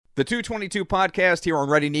The 222 podcast here on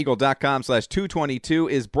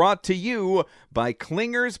ReadyNeagle.com/222 is brought to you by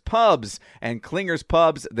Clingers Pubs. And Clingers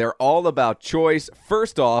Pubs, they're all about choice.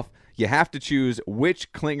 First off, you have to choose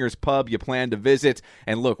which Clingers Pub you plan to visit.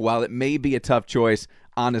 And look, while it may be a tough choice,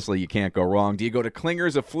 honestly, you can't go wrong. Do you go to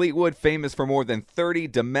Clingers of Fleetwood, famous for more than 30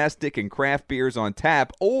 domestic and craft beers on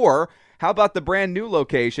tap? Or how about the brand new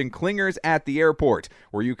location, Clingers at the Airport,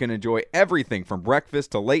 where you can enjoy everything from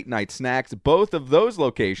breakfast to late night snacks? Both of those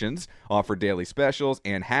locations offer daily specials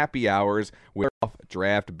and happy hours with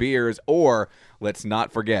draft beers. Or let's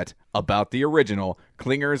not forget about the original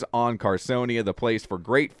Clingers on Carsonia, the place for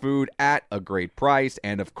great food at a great price,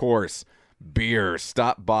 and of course, beer.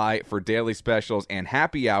 Stop by for daily specials and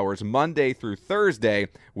happy hours Monday through Thursday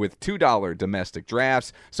with $2 domestic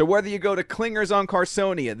drafts. So whether you go to Clingers on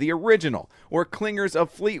Carsonia, the original, or Clingers of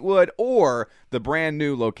Fleetwood, or the brand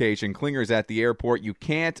new location, Clingers at the Airport, you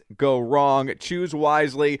can't go wrong. Choose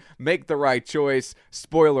wisely. Make the right choice.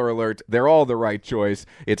 Spoiler alert, they're all the right choice.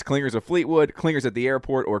 It's Clingers of Fleetwood, Clingers at the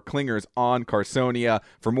Airport, or Clingers on Carsonia.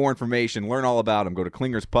 For more information, learn all about them. Go to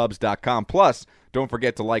clingerspubs.com. Plus, don't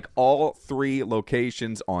forget to like all three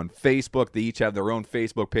locations on Facebook. They each have their own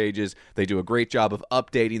Facebook pages. They do a great job of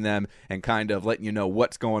updating them and kind of letting you know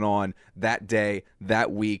what's going on that day,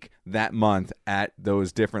 that week, that month at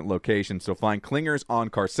those different locations. So find Clingers on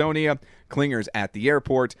Carsonia, Clingers at the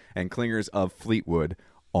Airport, and Clingers of Fleetwood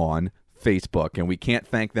on Facebook. And we can't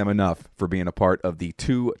thank them enough for being a part of the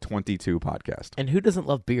 222 podcast. And who doesn't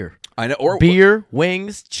love beer? I know. Or beer,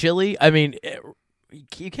 wings, chili. I mean,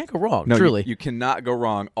 you can't go wrong, no, truly. You cannot go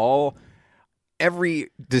wrong. Every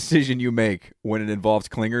decision you make when it involves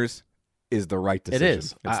Clingers is the right decision. It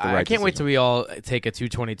is. I can't wait till we all take a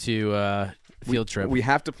 222 field trip. We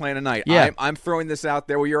have to plan a night. Yeah. I'm throwing this out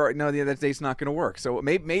there. That date's not going to work. So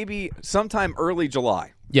maybe sometime early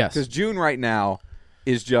July. Yes. Because June right now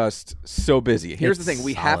is just so busy. Here's the thing.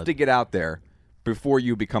 We have to get out there before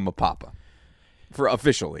you become a papa.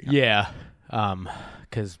 Officially. Yeah.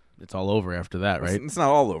 Because it's all over after that, right? It's not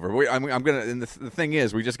all over. I'm gonna. And the thing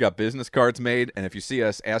is, we just got business cards made, and if you see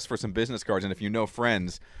us, ask for some business cards. And if you know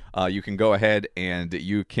friends, you can go ahead and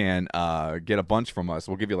you can get a bunch from us.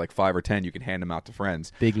 We'll give you like 5 or 10. You can hand them out to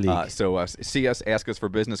friends. Big league. So see us, ask us for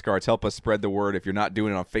business cards. Help us spread the word. If you're not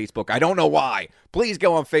doing it on Facebook, I don't know why. Please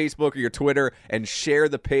go on Facebook or your Twitter and share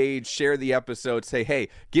the page, share the episode. Say, hey,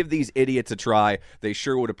 give these idiots a try. They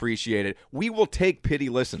sure would appreciate it. We will take pity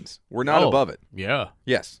listens. We're not above it. Yeah.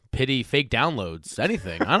 Yes. Pity fake downloads,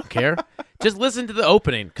 anything. I don't care. Just listen to the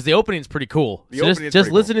opening because the opening is pretty cool. Just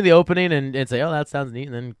listen to the opening and say, oh, that sounds neat,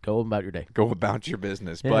 and then go about your day. Go about your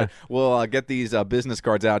business. Yeah. But we'll get these business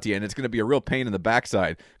cards out to you, and it's going to be a real pain in the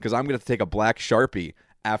backside because I'm going to take a black Sharpie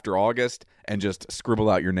after August and just scribble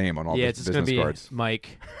out your name on all the it's business gonna be cards.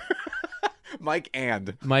 Mike. Mike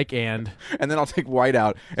and. And then I'll take white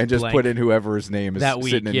out and just put in whoever's name is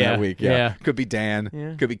sitting in that week. Yeah. Could be Dan.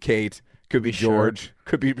 Yeah. Could be Kate. Could be George.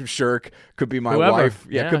 Could be Shirk. Could be my wife.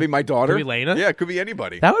 Yeah. Could be my daughter. Could be Lena. Yeah. Could be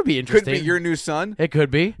anybody. That would be interesting. Could be your new son. It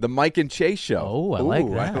could be. The Mike and Chase show. Oh, I like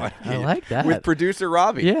that. I like that. With producer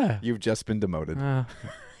Robbie. Yeah. You've just been demoted.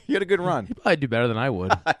 You had a good run. He'd probably do better than I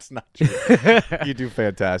would. That's not true. You do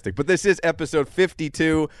fantastic. But this is episode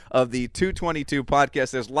 52 of the 222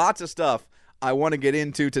 podcast. There's lots of stuff I want to get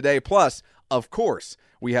into today. Plus, of course,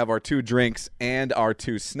 we have our 2 drinks and our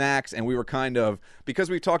 2 snacks. And we were kind of, because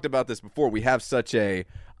we've talked about this before, we have such a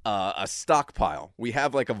stockpile. We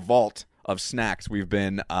have like a vault of snacks we've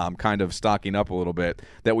been kind of stocking up a little bit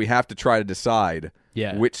that we have to try to decide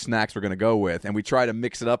which snacks we're going to go with, and we try to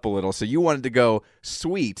mix it up a little. So you wanted to go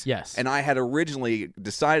sweet, yes, and I had originally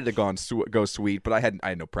decided to go sweet, but I had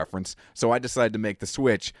no preference, so I decided to make the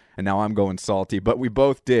switch, and now I'm going salty. But we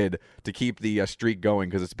both did to keep the streak going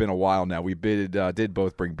because it's been a while now. We did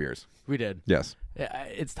both bring beers. We did. Yes.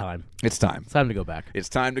 It's time. It's time. It's time to go back. It's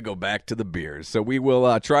time to go back to the beers. So we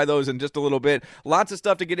will try those in just a little bit. Lots of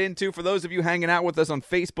stuff to get into. For those of you hanging out with us on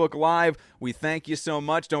Facebook Live, we thank you so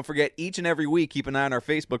much. Don't forget, each and every week, keep an eye on our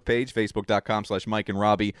Facebook page, facebook.com/Mike and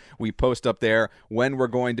Robbie. We post up there when we're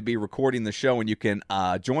going to be recording the show, and you can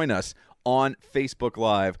join us on Facebook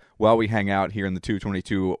Live while we hang out here in the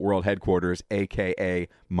 222 World Headquarters, a.k.a.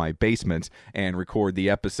 my basement, and record the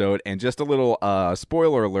episode. And just a little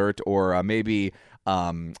spoiler alert or maybe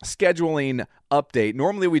scheduling update.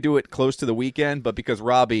 Normally we do it close to the weekend, but because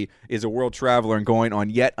Robbie is a world traveler and going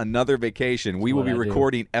on yet another vacation, we will be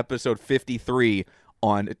recording episode 53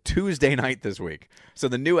 on Tuesday night this week. So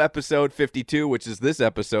the new episode 52, which is this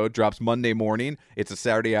episode, drops Monday morning. It's a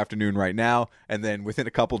Saturday afternoon right now. And then within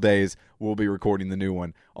a couple days, we'll be recording the new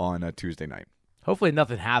one on Tuesday night. Hopefully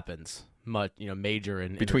nothing happens major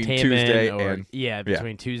and between entertainment Tuesday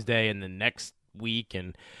between Tuesday and the next week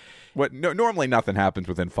and normally nothing happens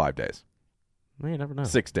within 5 days. Well, you never know.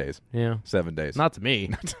 6 days. Yeah. 7 days. Not to me.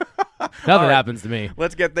 Nothing happens to me.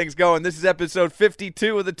 Let's get things going. This is episode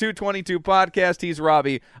 52 of the 222 podcast. He's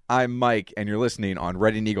Robbie. I'm Mike, and you're listening on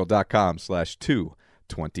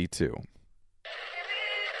ReadyNeagle.com/222.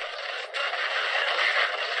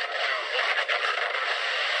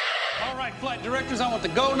 All right, flight directors, I want the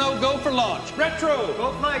go, no, go for launch. Retro.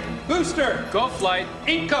 Go flight. Booster. Go flight.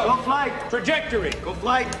 Inco. Go flight. Trajectory. Go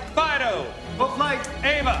flight. Fido. Go flight.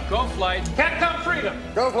 Ava. Go flight. Capcom Freedom.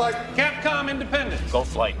 Go flight. Capcom Independence. Go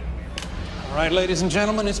flight. All right, ladies and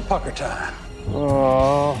gentlemen, it's pucker time.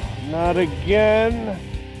 Oh, not again.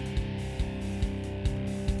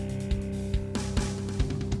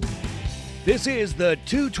 This is the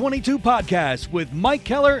 222 podcast with Mike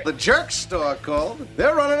Keller The Jerk Store called.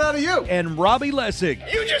 They're running out of you. and Robbie Lessig.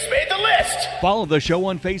 You just made the list. Follow the show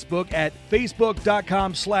on Facebook at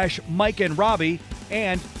facebook.com/Mike and Robbie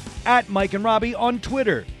and at Mike and Robbie on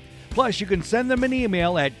Twitter. Plus, you can send them an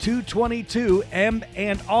email at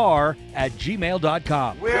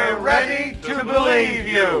 222m&r@gmail.com. We're ready to believe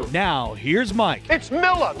you. Now, here's Mike. It's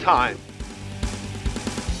Miller time.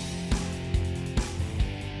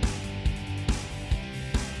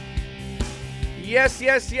 Yes.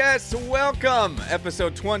 Welcome.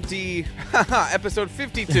 Episode 52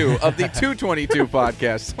 of the 222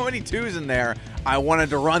 podcast. So many twos in there. I wanted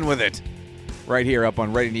to run with it. Right here up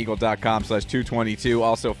on ReadyNeagle.com/222.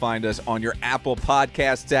 Also find us on your Apple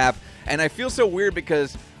Podcasts app. And I feel so weird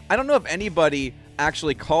because I don't know if anybody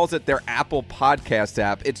actually calls it their Apple Podcast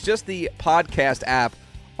app. It's just the podcast app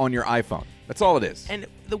on your iPhone. That's all it is. And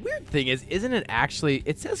the weird thing is, isn't it actually?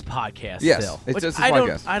 It says podcast Yes, still. it which says I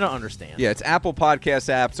podcast. I don't understand. Yeah, it's Apple Podcast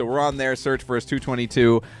app, so we're on there. Search for us,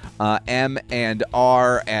 222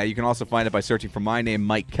 M&R. You can also find it by searching for my name,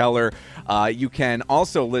 Mike Keller. You can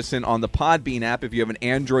also listen on the Podbean app if you have an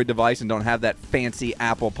Android device and don't have that fancy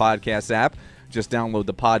Apple Podcast app. Just download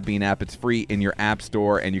the Podbean app. It's free in your app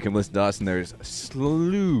store, and you can listen to us, and there's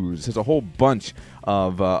slews. There's a whole bunch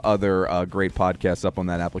of other great podcasts up on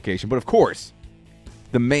that application. But, of course,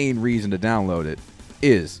 the main reason to download it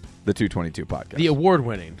is the 222 podcast. The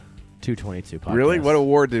award-winning 222 podcast. Really? What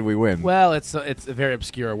award did we win? Well, it's a very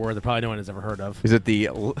obscure award that probably no one has ever heard of. Is it the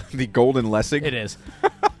Golden Lessig? It is.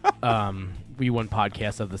 We won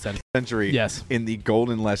podcast of the Century. Yes. In the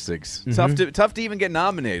Golden Lessigs. Tough to even get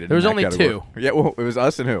nominated. There was in that only category. two. Yeah, well, it was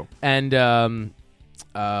us and who? And Didn't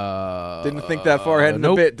think that far ahead in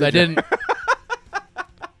nope, the bit. I Did you? didn't.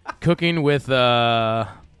 Cooking with Furyk.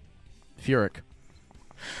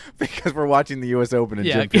 Because we're watching the U.S. Open and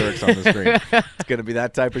Yeah. Jim Furyk's on the screen. It's going to be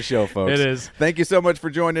that type of show, folks. It is. Thank you so much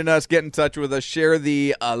for joining us. Get in touch with us. Share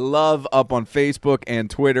the love up on Facebook and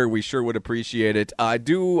Twitter. We sure would appreciate it. I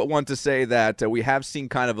do want to say that we have seen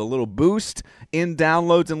kind of a little boost in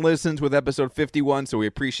downloads and listens with episode 51, so we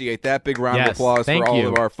appreciate that. Big round of Yes, applause thank for all you.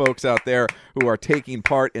 of our folks out there who are taking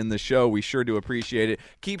part in the show. We sure do appreciate it.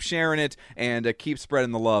 Keep sharing it and keep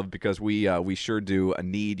spreading the love because we sure do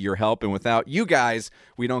need your help. And without you guys,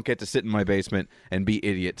 we don't get to sit in my basement and be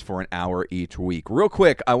idiots for an hour each week. Real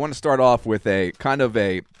quick, I want to start off with a kind of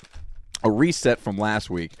a reset from last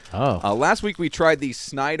week. Last week we tried the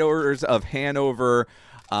Snyder's of Hanover.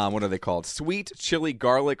 What are they called? Sweet chili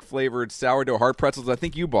garlic flavored sourdough hard pretzels. I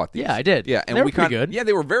think you bought these. Yeah, I did. Yeah, and They were we pretty good. Yeah,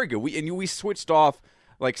 they were very good. We switched off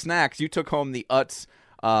like snacks. You took home the Utz.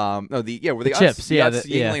 The chips, Utz, yeah, the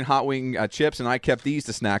Yuengling hot wing chips, and I kept these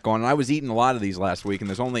to snack on. And I was eating a lot of these last week, and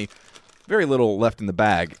there's only very little left in the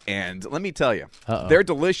bag. And let me tell you, they're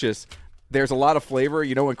delicious. There's a lot of flavor.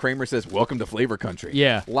 You know when Kramer says, "Welcome to Flavor Country."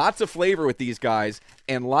 Yeah. Lots of flavor with these guys,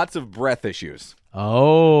 and lots of breath issues.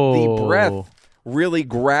 Oh. The breath really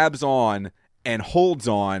grabs on and holds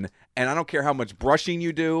on, and I don't care how much brushing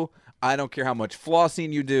you do. I don't care how much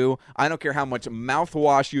flossing you do. I don't care how much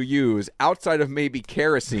mouthwash you use outside of maybe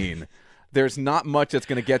kerosene. There's not much that's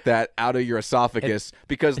going to get that out of your esophagus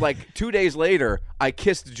because, like, 2 days later, I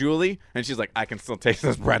kissed Julie, and she's like, I can still taste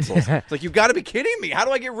those pretzels. It's like, you've got to be kidding me. How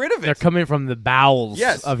do I get rid of it? They're coming from the bowels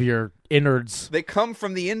Yes. of your innards. They come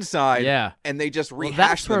from the inside, Yeah. and they just Well, rehash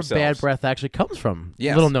that's where themselves. bad breath actually comes from.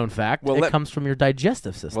 Yes. Little known fact. Well, it comes from your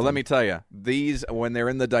digestive system. Well, let me tell you, these, when they're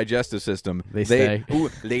in the digestive system, They stay.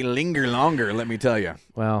 They linger longer, let me tell you.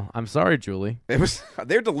 Well, I'm sorry, Julie. It's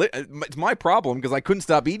my problem because I couldn't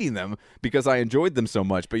stop eating them because I enjoyed them so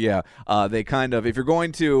much. But yeah, they kind of, if you're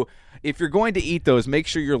going to eat those, make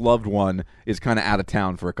sure your loved one is kind of out of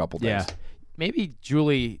town for a couple days. Yeah. Maybe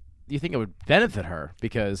Julie, you think it would benefit her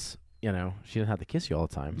because, she doesn't have to kiss you all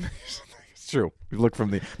the time. true. You look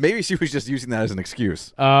from the. Maybe she was just using that as an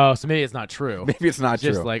excuse. Oh, so maybe it's not true. Maybe it's not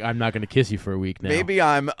just true. like I'm not going to kiss you for a week now. Maybe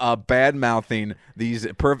I'm bad mouthing these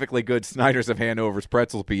perfectly good Snyder's of Hanover's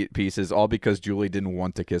pretzel pieces, all because Julie didn't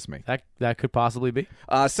want to kiss me. That could possibly be.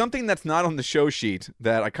 Something that's not on the show sheet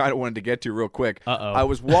that I kind of wanted to get to real quick. Uh-oh. I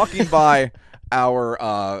was walking by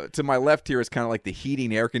our to my left here is kind of like the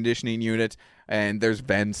heating air conditioning unit, and there's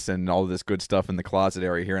vents and all this good stuff in the closet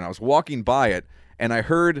area here. And I was walking by it, and I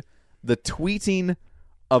heard the tweeting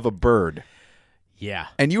of a bird. Yeah.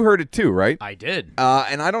 And you heard it too, right? I did.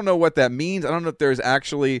 And I don't know what that means. I don't know if there's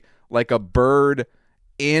actually like a bird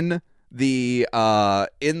in the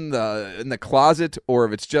closet, or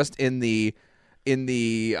if it's just in the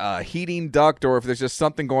heating duct, or if there's just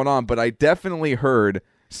something going on. But I definitely heard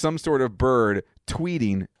some sort of bird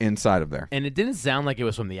tweeting inside of there. And it didn't sound like it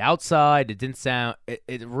was from the outside. It didn't sound.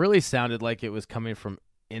 It really sounded like it was coming from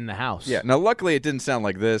in the house. Yeah. Now, luckily, it didn't sound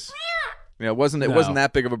like this. It wasn't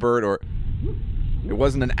that big of a bird, or it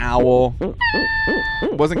wasn't an owl.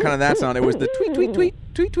 It wasn't kind of that sound. It was the tweet, tweet, tweet,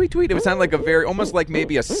 tweet, tweet, tweet. It would sound like almost like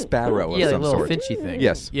maybe a sparrow of like some a little sort. Finchy thing.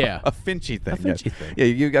 Yes. Yeah. A Finchy thing. A Finchy thing.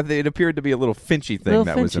 Yeah, it appeared to be a little Finchy thing Little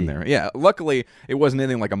that was in Finchy. there. Yeah. Luckily, it wasn't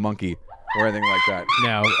anything like a monkey or anything like that.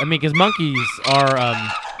 No, I mean, because monkeys are,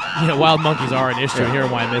 wild monkeys are an issue. Here,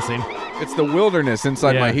 why I'm missing. It's the wilderness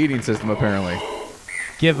inside Yeah. my heating system, apparently.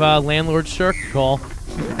 Give landlord Shirk a call.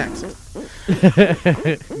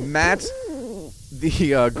 Matt,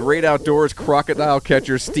 the great outdoors crocodile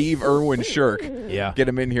catcher, Steve Irwin Shirk. Yeah. Get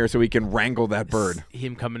him in here so he can wrangle that bird.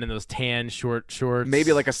 Him coming in those tan short shorts.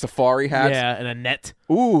 Maybe like a safari hat. Yeah, and a net.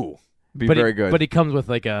 Ooh. Very good. But he comes with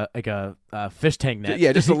like a fish tank net.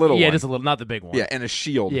 Yeah, just a little yeah, one. just a little, not the big one. Yeah, and a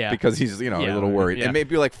shield Yeah. because he's, a little worried. yeah. And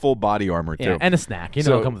maybe like full body armor, too. Yeah, and a snack. You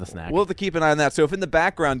know, it'll come with a snack. We'll have to keep an eye on that. So if in the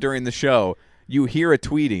background during the show you hear a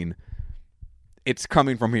tweeting, it's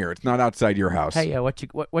coming from here. It's not outside your house. Hey, what you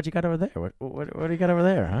got over there? What do you got over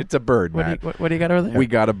there? Huh? It's a bird, Matt. What do you got over there? We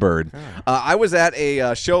got a bird. Oh. I was at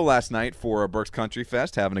a show last night for Berks Country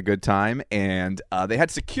Fest, having a good time, and they had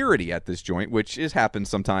security at this joint, which happens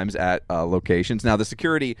sometimes at locations. Now, the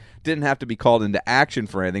security didn't have to be called into action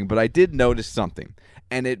for anything, but I did notice something,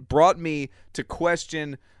 and it brought me to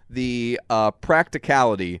question the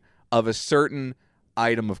practicality of a certain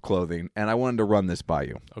item of clothing, and I wanted to run this by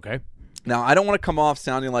you. Okay. Now, I don't want to come off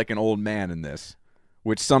sounding like an old man in this,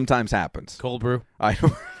 which sometimes happens. Cold brew. I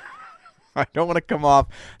don't want to come off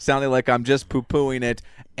sounding like I'm just poo-pooing it,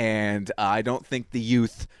 and I don't think the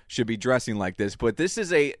youth should be dressing like this. But this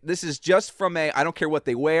is just from I don't care what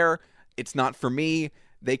they wear. It's not for me.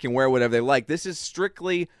 They can wear whatever they like. This is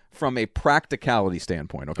strictly from a practicality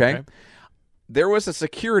standpoint, okay? There was a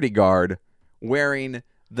security guard wearing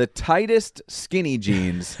the tightest skinny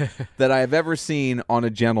jeans that I have ever seen on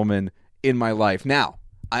a gentleman in my life. Now,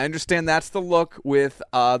 I understand that's the look with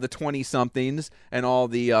the 20-somethings and all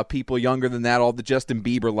the people younger than that, all the Justin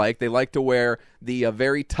Bieber-like. They like to wear the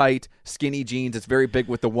very tight, skinny jeans. It's very big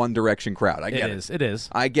with the One Direction crowd. I get it. It is.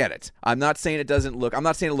 I get it. I'm not saying it doesn't look. I'm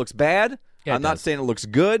not saying it looks bad. Yeah, I'm not saying it looks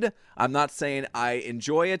good. I'm not saying I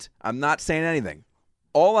enjoy it. I'm not saying anything.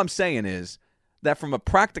 All I'm saying is that from a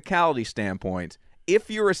practicality standpoint, if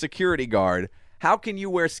you're a security guard, how can you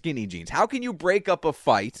wear skinny jeans? How can you break up a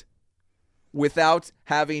fight without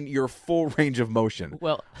having your full range of motion?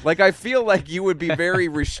 Well, like, I feel like you would be very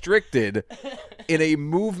restricted in a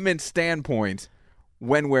movement standpoint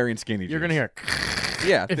when wearing skinny jeans. you're gonna hear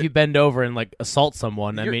Yeah. if you bend over and like assault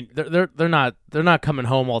someone. I mean, they're not coming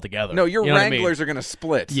home altogether. No, your You know what I Wranglers mean? are going to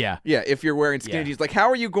split. Yeah. Yeah, if you're wearing skinny Yeah. jeans. Like, how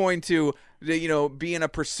are you going to, be in a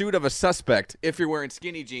pursuit of a suspect if you're wearing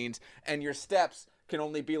skinny jeans and your steps can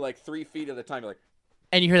only be like 3 feet at a time? You're like,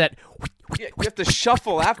 And you hear that. yeah, you have to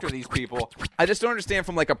shuffle after these people. I just don't understand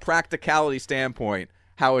from like a practicality standpoint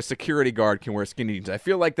how a security guard can wear skinny jeans. I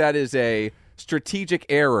feel like that is a strategic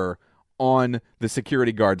error on the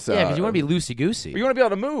security guard's Yeah, because you want to be loosey goosey. you want to be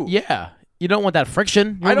able to move. Yeah, you don't want that friction.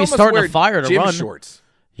 You I'd want to be almost starting wear a fire to gym run. shorts.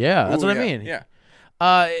 Yeah, that's Ooh, what yeah, I mean. Yeah.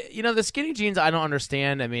 The skinny jeans, I don't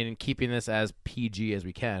understand. I mean, keeping this as PG as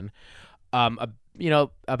we can.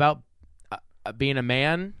 About being a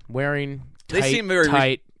man wearing They seem very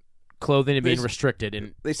tight clothing and being they- restricted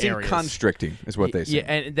in They seem areas. constricting, is what they say. Yeah,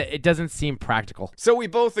 and it doesn't seem practical. So we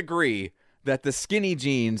both agree that the skinny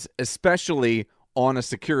jeans, especially on a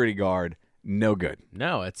security guard, no good.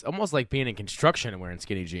 No, it's almost like being in construction and wearing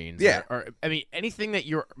skinny jeans. Yeah. Or I mean, anything that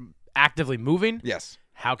you're actively moving, Yes.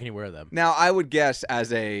 how can you wear them? Now, I would guess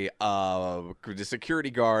as a the security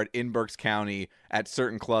guard in Berks County at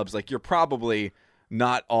certain clubs, like you're probably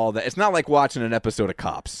not all that. It's not like watching an episode of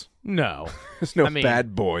Cops. No. There's no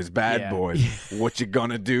bad boys. What you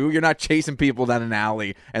gonna do? You're not chasing people down an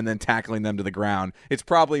alley and then tackling them to the ground. It's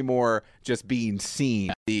probably more just being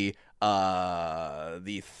seen. The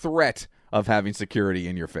threat of having security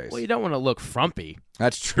in your face. Well, you don't want to look frumpy.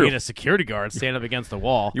 That's true. Being a security guard, stand up against the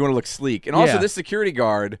wall. You want to look sleek. And also, this security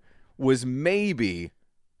guard was maybe,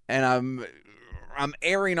 and I'm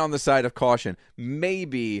erring on the side of caution,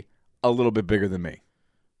 maybe a little bit bigger than me.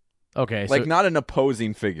 Okay. Like, not an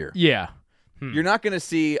opposing figure. Yeah. You're not going to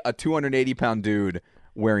see a 280-pound dude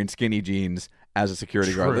wearing skinny jeans as a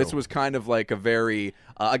security guard. This was kind of like a very,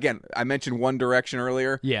 again, I mentioned One Direction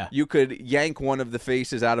earlier. Yeah. You could yank one of the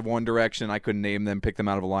faces out of One Direction. I couldn't name them, pick them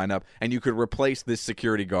out of a lineup, and you could replace this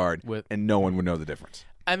security guard, and no one would know the difference.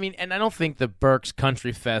 I mean, and I don't think the Berks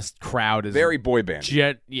Country Fest crowd is very boy band.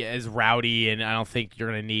 Is rowdy, and I don't think you're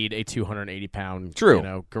going to need a 280-pound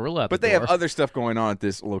gorilla. But they have other stuff going on at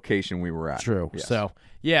this location we were at. True. Yes. So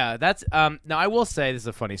yeah, that's now I will say this is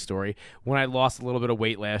a funny story. When I lost a little bit of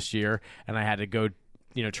weight last year, and I had to go,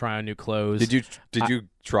 try on new clothes. Did you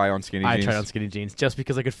try on skinny jeans? I tried on skinny jeans just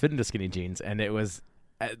because I could fit into skinny jeans, and it was.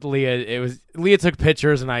 Leah took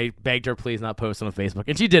pictures, and I begged her please not post on Facebook,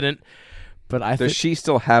 and she didn't. But does she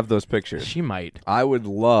still have those pictures? She might. I would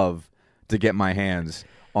love to get my hands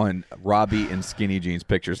on Robbie and skinny jeans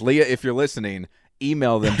pictures. Leah, if you're listening,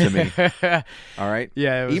 email them to me. All right?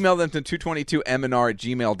 Yeah. Email them to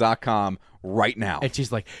 222mnr@gmail.com right now. And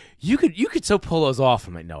she's like, you could so pull those off.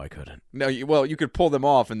 I'm like, no, I couldn't. No, you could pull them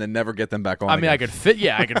off and then never get them back on. I mean, again. I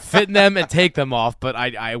could fit in them and take them off, but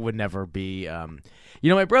I would never be.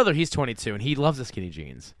 My brother, he's 22 and he loves the skinny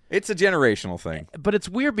jeans. It's a generational thing. But it's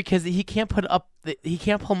weird because he can't pull them up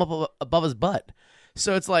above his butt.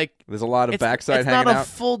 So it's like there's a lot of backside hanging out. It's not a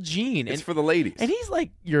full jean. It's for the ladies. And he's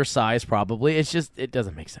like your size probably. It's just it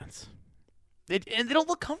doesn't make sense. And they don't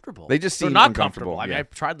look comfortable. They just seem They're not uncomfortable. I mean, I've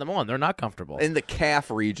tried them on. They're not comfortable. In the calf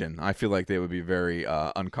region, I feel like they would be very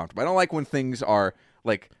uncomfortable. I don't like when things are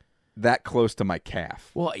like that close to my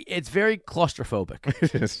calf. Well, it's very claustrophobic.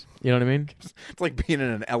 It is. You know what I mean? It's like being in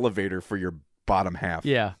an elevator for your bottom half.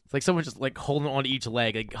 Yeah. It's like someone just like holding on to each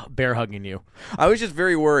leg, like bear hugging you. I was just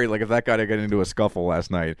very worried, like if that guy got into a scuffle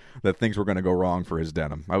last night, that things were going to go wrong for his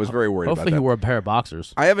denim. I was very worried about that. Hopefully he wore a pair of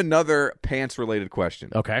boxers. I have another pants-related question.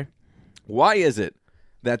 Okay. Why is it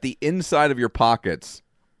that the inside of your pockets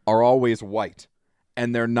are always white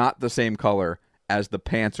and they're not the same color as the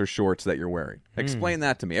pants or shorts that you're wearing? Explain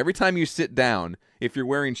that to me. Every time you sit down, if you're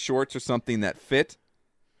wearing shorts or something that fit,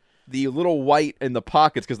 the little white in the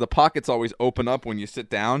pockets, because the pockets always open up when you sit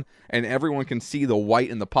down, and everyone can see the white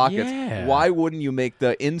in the pockets. Yeah. Why wouldn't you make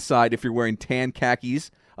the inside, if you're wearing tan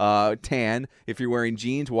khakis, tan, if you're wearing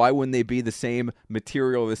jeans, why wouldn't they be the same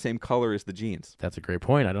material, the same color as the jeans? That's a great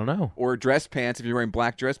point. I don't know. Or dress pants, if you're wearing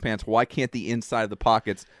black dress pants, why can't the inside of the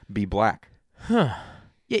pockets be black? Huh.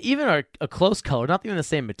 Yeah, even a close color, not even the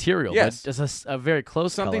same material, yes, but just a very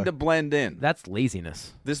close something color. to blend in. That's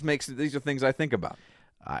laziness. These are things I think about.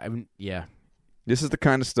 Yeah. This is the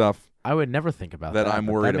kind of stuff I would never think about that. I'm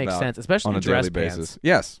worried about. That makes sense, especially on a dress daily pants. basis.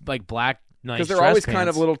 Yes, like black, nice. Because they're dress always pants. kind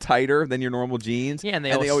of a little tighter than your normal jeans. Yeah, and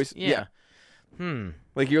they always yeah.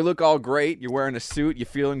 Like you look all great, you're wearing a suit, you're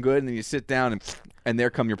feeling good, and then you sit down and there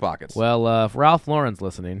come your pockets. Well, if Ralph Lauren's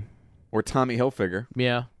listening, or Tommy Hilfiger,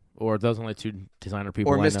 yeah. Or those are only two designer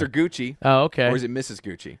people. Or Mr. Gucci. Oh, okay. Or is it Mrs.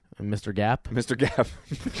 Gucci? Mr. Gap? Mr. Gap.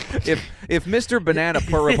 if Mr. Banana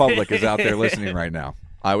Per Republic is out there listening right now,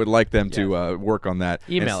 I would like them to work on that.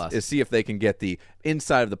 Email us. See if they can get the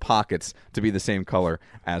inside of the pockets to be the same color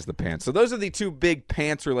as the pants. So those are the two big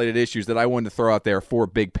pants-related issues that I wanted to throw out there for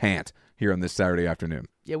Big Pant here on this Saturday afternoon.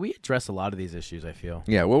 Yeah, we address a lot of these issues, I feel.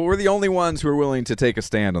 Yeah, well, we're the only ones who are willing to take a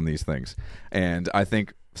stand on these things. And I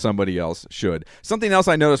think somebody else should. Something else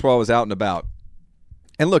I noticed while I was out and about.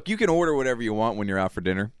 And look, you can order whatever you want when you're out for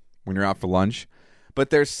dinner, when you're out for lunch.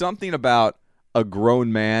 But there's something about a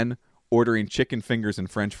grown man ordering chicken fingers and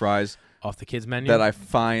French fries off the kids' menu that I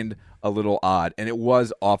find a little odd. And it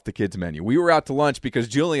was off the kids' menu. We were out to lunch because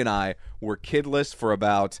Julie and I were kidless for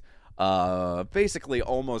about basically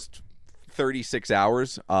almost 36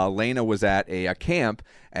 hours. Lena was at a camp,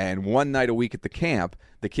 and one night a week at the camp,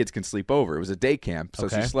 the kids can sleep over. It was a day camp, so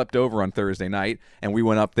she slept over on Thursday night, and we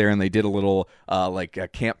went up there, and they did a little like a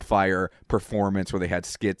campfire performance where they had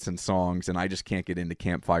skits and songs, and I just can't get into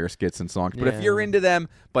campfire skits and songs. But if you're into them,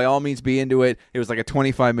 by all means be into it. It was like a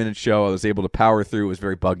 25-minute show. I was able to power through. It was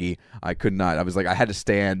very buggy. I could not. I was like, I had to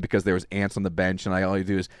stand because there was ants on the bench, and all you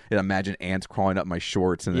do is imagine ants crawling up my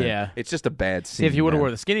shorts, and it's just a bad scene. See, if you would have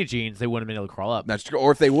worn the skinny jeans, they wouldn't have been able to crawl up. That's true.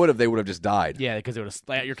 Or if they would have just died. Yeah, because it would have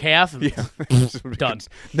slat your calf and done.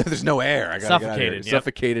 No, there's no air. I gotta Suffocated. Get out of here.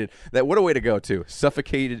 Suffocated. What a way to go, too.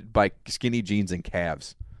 Suffocated by skinny jeans and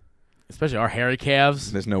calves. Especially our hairy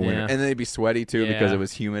calves. There's no winter. Yeah. And then they'd be sweaty, too, because it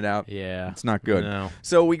was humid out. Yeah. It's not good. No.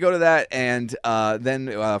 So we go to that, and then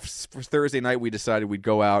for Thursday night, we decided we'd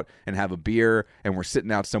go out and have a beer, and we're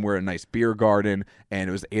sitting out somewhere in a nice beer garden, and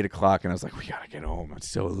it was 8 o'clock, and I was like, we got to get home. It's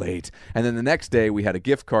so late. And then the next day, we had a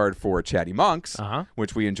gift card for Chatty Monks,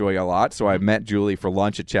 which we enjoy a lot. So I met Julie for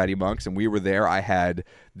lunch at Chatty Monks, and we were there. I had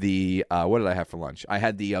the what did I have for lunch? I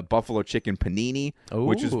had the buffalo chicken panini,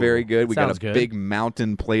 which was very good. We got a big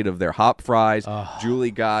mountain plate of their hot fries.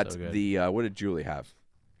 Julie got the what did Julie have?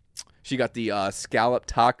 She got the scallop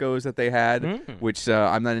tacos that they had, which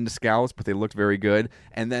I'm not into scallops, but they looked very good.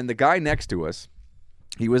 And then the guy next to us,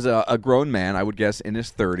 he was a grown man, I would guess, in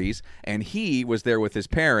his 30s, and he was there with his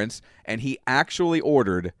parents, and he actually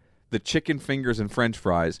ordered the chicken fingers and French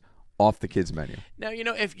fries off the kids' menu. Now,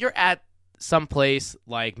 if you're at someplace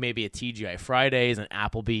like maybe a TGI Fridays and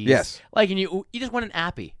Applebee's, yes, like, and you just want an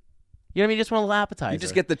appy. You know what I mean? You just want a little appetizer. You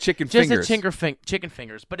just get the chicken fingers. Just the chicken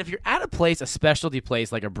fingers. But if you're at a place, a specialty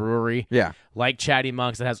place like a brewery, like Chatty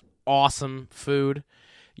Monks that has awesome food,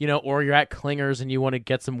 or you're at Klingers and you want to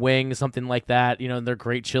get some wings, something like that, and they're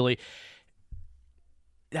great chili,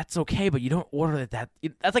 that's okay, but you don't order that.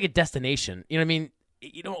 That's like a destination. You know what I mean?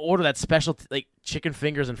 You don't order that specialty, like chicken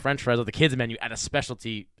fingers and French fries with the kids menu at a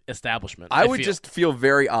specialty establishment. I would just feel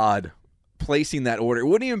very odd placing that order. It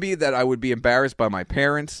wouldn't even be that I would be embarrassed by my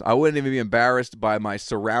parents. I wouldn't even be embarrassed by my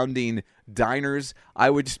surrounding diners. I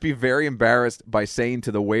would just be very embarrassed by saying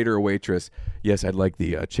to the waiter or waitress, yes, I'd like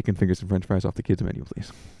the chicken fingers and French fries off the kids menu,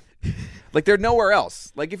 please. Like, they're nowhere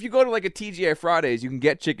else. Like, if you go to like a TGI Fridays, you can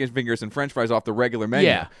get chicken fingers and French fries off the regular menu.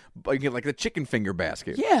 Yeah. But you get like the chicken finger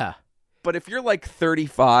basket. Yeah. But if you're like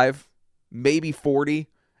 35, maybe 40,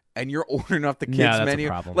 and you're ordering off the kids'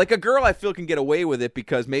 menu, like a girl I feel can get away with it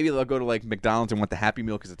because maybe they'll go to like McDonald's and want the Happy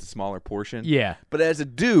Meal because it's a smaller portion. Yeah. But as a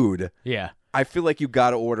dude, I feel like you got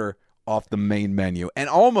to order off the main menu. And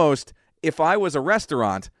almost, if I was a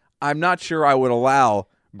restaurant, I'm not sure I would allow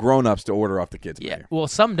grown-ups to order off the kids' menu. Well,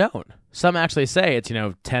 some don't. Some actually say it's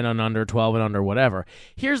 10 and under, 12 and under, whatever.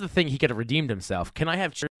 Here's the thing: he could have redeemed himself. Can I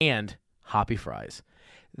have and hoppy fries?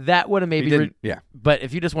 That would have maybe But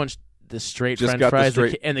if you just want the straight French fries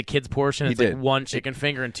and the kids portion, it's like one chicken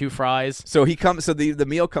finger and two fries. So he comes. So the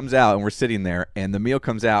meal comes out, and we're sitting there, and the meal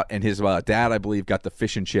comes out, and his dad, I believe, got the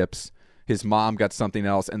fish and chips. His mom got something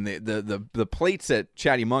else, and the plates at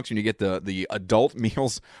Chatty Monks, when you get the adult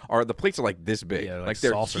meals, the plates are like this big, like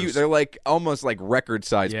they're saucers. huge. They're like almost like record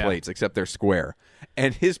size plates, except they're square.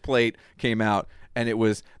 And his plate came out, and it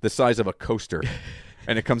was the size of a coaster.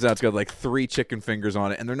 And it comes out, it's got like 3 chicken fingers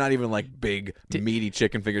on it, and they're not even like big, meaty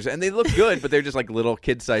chicken fingers. And they look good, but they're just like little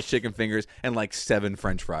kid-sized chicken fingers and like 7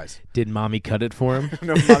 French fries. Did mommy cut it for him?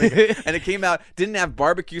 No, mommy. And it came out, didn't have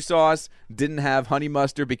barbecue sauce, didn't have honey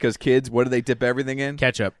mustard because kids, what do they dip everything in?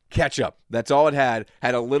 Ketchup. That's all it had.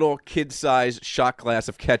 Had a little kid-sized shot glass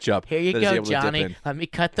of ketchup. Here you go, Johnny. Let me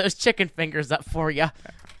cut those chicken fingers up for you.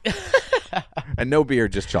 And no beer,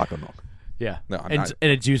 just chocolate milk. Yeah, no, and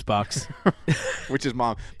a juice box, which is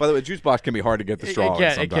mom. By the way, juice box can be hard to get the straw.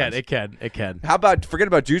 It can. How about forget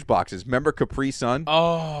about juice boxes? Remember Capri Sun?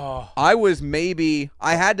 Oh, I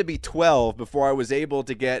had to be 12 before I was able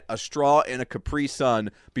to get a straw in a Capri Sun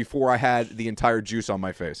before I had the entire juice on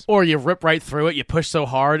my face. Or you rip right through it. You push so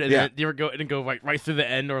hard, and then you go right through the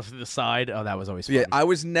end or through the side. Oh, that was always fun. Yeah, I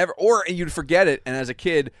was never. Or you'd forget it, and as a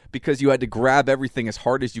kid, because you had to grab everything as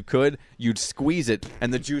hard as you could, you'd squeeze it,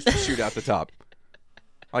 and the juice would shoot out the top.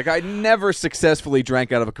 Like, I never successfully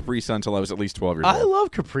drank out of a Capri Sun until I was at least 12 years old. I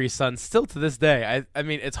love Capri Sun still to this day. I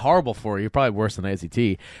mean, it's horrible for you. Probably worse than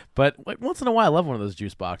ICT. But like, once in a while, I love one of those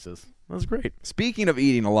juice boxes. That's great. Speaking of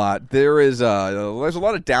eating a lot, there's a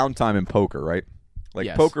lot of downtime in poker, right?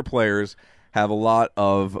 Like, poker players have a lot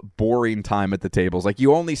of boring time at the tables. Like,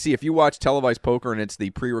 you only see, if you watch televised poker and it's the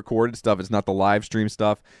pre-recorded stuff, it's not the live stream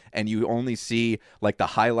stuff, and you only see like the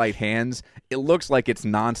highlight hands, it looks like it's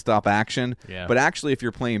nonstop action. Yeah. But actually, if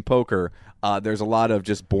you're playing poker, there's a lot of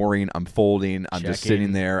just boring, I'm folding, I'm just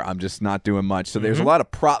sitting there, I'm just not doing much. So there's a lot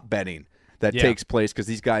of prop betting that takes place because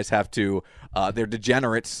these guys have to, they're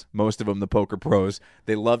degenerates, most of them, the poker pros.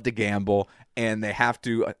 They love to gamble, and they have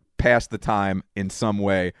to pass the time in some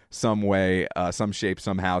way, some shape,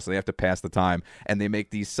 somehow. So they have to pass the time, and they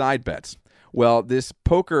make these side bets. Well, this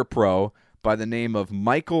poker pro by the name of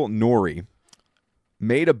Michael Norrie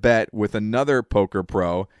made a bet with another poker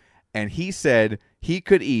pro, and he said he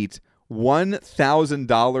could eat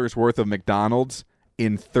 $1,000 worth of McDonald's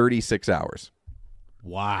in 36 hours.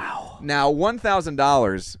 Wow. Now,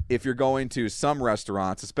 $1,000, if you're going to some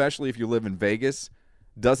restaurants, especially if you live in Vegas,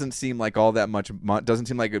 doesn't seem like all that much. Doesn't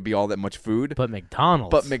seem like it'd be all that much food. But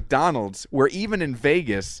McDonald's, where even in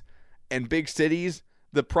Vegas and big cities,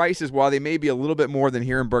 the prices, while they may be a little bit more than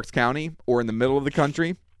here in Berks County or in the middle of the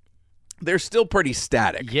country, they're still pretty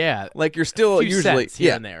static. Yeah, like you're still usually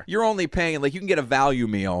here and there. You're only paying like you can get a value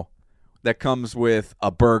meal that comes with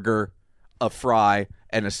a burger, a fry,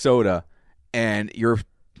 and a soda, and you're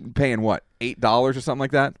paying what, $8 or something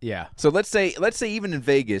like that? Yeah. So let's say even in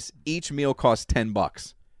Vegas, each meal costs $10.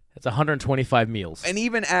 That's 125 meals. And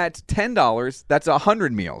even at $10, that's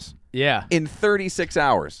 100 meals. Yeah. In 36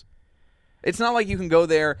 hours. It's not like you can go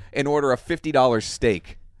there and order a $50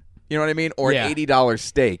 steak. You know what I mean? Or an $80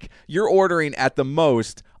 steak. You're ordering at the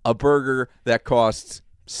most a burger that costs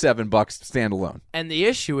 $7 standalone. And the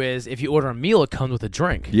issue is, if you order a meal, it comes with a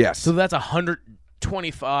drink. Yes. So that's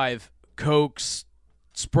 125 Cokes,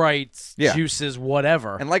 Sprites, juices,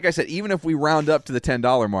 whatever. And like I said, even if we round up to the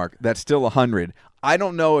 $10 mark, that's still 100. I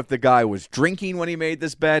don't know if the guy was drinking when he made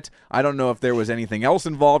this bet. I don't know if there was anything else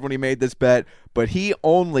involved when he made this bet. But he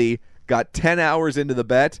only got 10 hours into the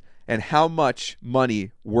bet. And how much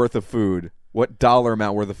money worth of food, what dollar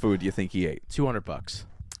amount worth of food do you think he ate? $200.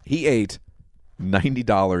 He ate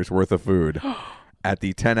 $90 worth of food at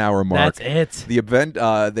the 10-hour mark. That's it. The event,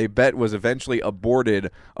 they bet, was eventually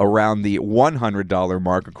aborted around the $100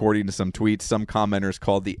 mark, according to some tweets. Some commenters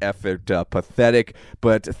called the effort pathetic.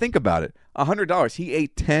 But think about it. $100. He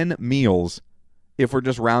ate 10 meals, if we're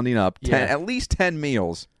just rounding up, at least 10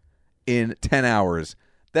 meals in 10 hours.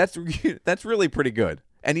 That's really pretty good.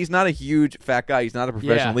 And he's not a huge fat guy. He's not a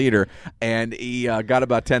professional leader. And he got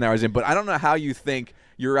about 10 hours in. But I don't know how you think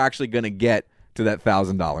you're actually going to get to that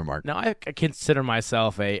 $1,000 mark. Now, I consider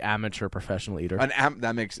myself a amateur professional eater.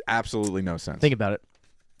 That makes absolutely no sense. Think about it.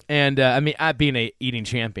 And, I mean, being a eating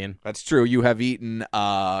champion. That's true. You have eaten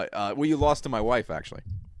well, you lost to my wife, actually.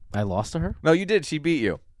 I lost to her? No, you did. She beat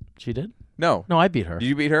you. She did? No, I beat her. Did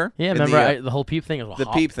you beat her? Yeah, remember the whole peep thing? The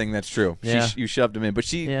peep thing, that's true. Yeah. You shoved him in.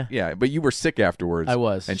 But but you were sick afterwards. I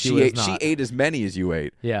was. And she ate as many as you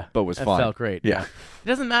ate. Yeah. But was fine. It felt great. Yeah. It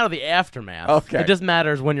doesn't matter the aftermath. Okay. It just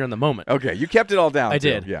matters when you're in the moment. Okay. You kept it all down. I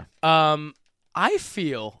did. Yeah. I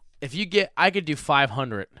feel I could do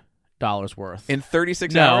 $500 worth. In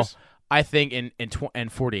 36 hours? I think in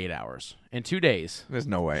 48 hours. In 2 days. There's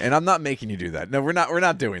no way. And I'm not making you do that. No, we're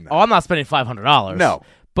not doing that. Oh, I'm not spending $500. No.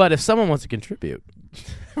 But if someone wants to contribute.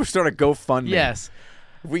 We're starting to GoFundMe. Yes.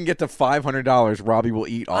 If we can get to $500, Robbie will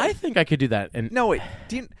eat all. I think I could do that. No, wait.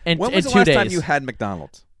 When was the last time you had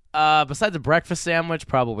McDonald's? Besides a breakfast sandwich,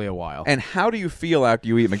 probably a while. And how do you feel after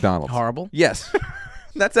you eat McDonald's? Horrible. Yes.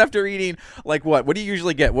 That's after eating, like what? What do you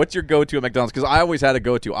usually get? What's your go-to at McDonald's? Because I always had a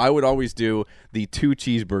go-to. I would always do the 2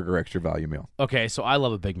 cheeseburger extra value meal. Okay, so I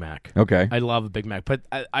love a Big Mac. Okay. I love a Big Mac. But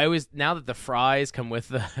I always, now that the fries come with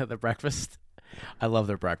the breakfast, I love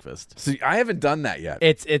their breakfast. See, I haven't done that yet.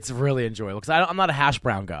 It's really enjoyable because I'm not a hash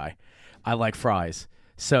brown guy. I like fries.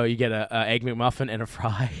 So you get a Egg McMuffin and a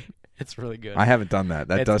fry. It's really good. I haven't done that.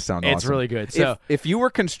 That does sound awesome. It's really good. So if you were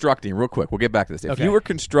constructing, real quick, we'll get back to this. If Okay. you were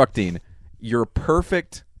constructing your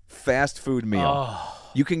perfect fast food meal,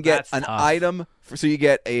 you can get an item. So you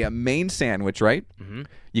get a main sandwich, right? Mm-hmm.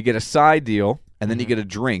 You get a side deal, and then you get a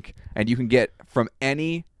drink. And you can get from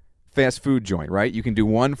any fast food joint, right? You can do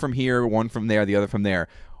one from here, one from there, the other from there.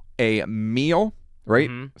 A meal, right?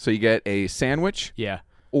 Mm-hmm. So you get a sandwich. Yeah.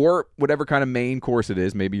 Or whatever kind of main course it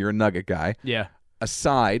is. Maybe you're a nugget guy. Yeah. A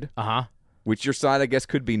side. Uh-huh. Which your side, I guess,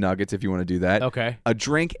 could be nuggets if you want to do that. Okay. A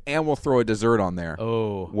drink, and we'll throw a dessert on there.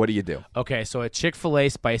 Oh. What do you do? Okay, so a Chick-fil-A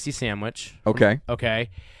spicy sandwich. Okay. Okay.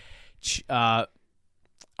 I'm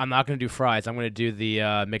not going to do fries. I'm going to do the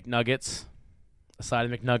McNuggets, a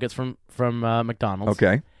side of McNuggets from McDonald's.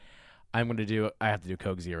 Okay. I have to do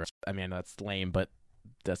Coke Zero. I mean, that's lame, but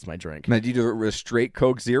that's my drink. Now, do you do a straight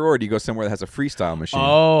Coke Zero, or do you go somewhere that has a freestyle machine?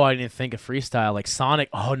 Oh, I didn't think of freestyle. Like Sonic.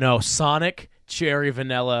 Oh, no. Sonic Cherry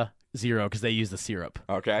Vanilla Zero, because they use the syrup.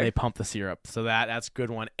 Okay. They pump the syrup. So that's a good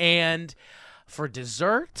one. And for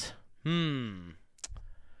dessert,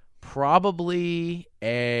 probably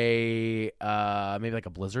maybe like a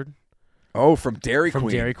Blizzard. Oh, from Dairy Queen. From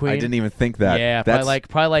Dairy Queen. I didn't even think that. Yeah, probably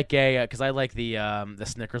like a because I like the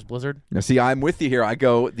Snickers Blizzard. Now, see, I'm with you here. I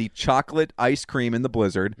go the chocolate ice cream in the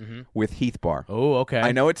Blizzard with Heath Bar. Oh, okay.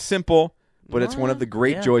 I know it's simple, but it's one of the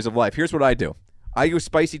great joys of life. Here's what I do. I go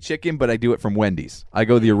spicy chicken, but I do it from Wendy's. I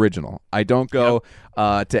go the original. I don't go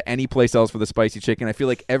to any place else for the spicy chicken. I feel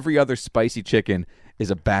like every other spicy chicken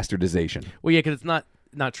is a bastardization. Well, yeah, because it's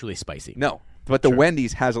not truly spicy. No, but the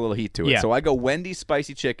Wendy's has a little heat to it. Yeah. So I go Wendy's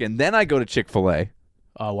spicy chicken, then I go to Chick-fil-A,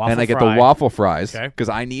 and I get the waffle fries Okay. because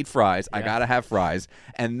I need fries. I got to have fries.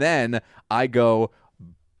 And then I go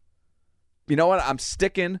You know what? I'm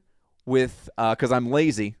sticking with because I'm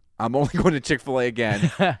lazy. I'm only going to Chick-fil-A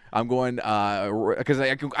again. I'm going because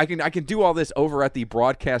I can do all this over at the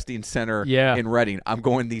Broadcasting Center in Reading. I'm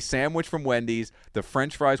going the sandwich from Wendy's, the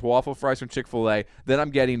French fries, waffle fries from Chick-fil-A. Then I'm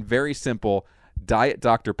getting very simple Diet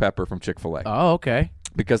Dr. Pepper from Chick-fil-A. Oh, okay.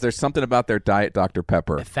 Because there's something about their Diet Dr.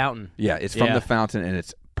 Pepper. The fountain. Yeah, it's from the fountain and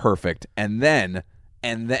it's perfect. And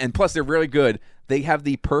plus they're really good. They have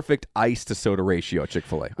the perfect ice to soda ratio at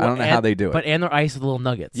Chick-fil-A. I don't know how they do it. And their ice with little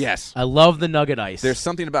nuggets. Yes. I love the nugget ice. There's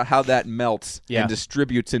something about how that melts and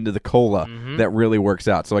distributes into the cola that really works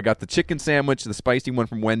out. So I got the chicken sandwich, the spicy one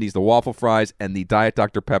from Wendy's, the waffle fries, and the Diet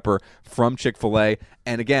Dr. Pepper from Chick-fil-A.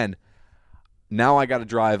 And again, now I got to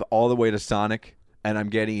drive all the way to Sonic, and I'm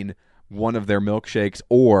getting one of their milkshakes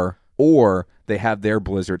or they have their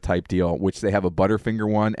Blizzard type deal, which they have a Butterfinger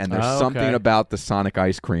one, and there's something about the Sonic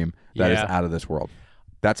ice cream that is out of this world.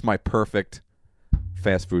 That's my perfect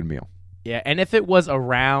fast food meal. Yeah, and if it was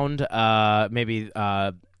around maybe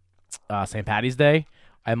St. Patty's Day,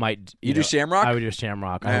 I might. You do Shamrock? I would do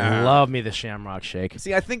Shamrock. I love me the Shamrock shake.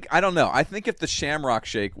 See, I don't know. I think if the Shamrock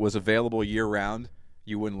shake was available year round,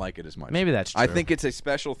 you wouldn't like it as much. Maybe that's true. I think it's a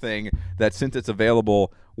special thing that since it's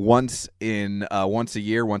available once a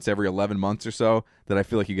year, once every 11 months or so, that I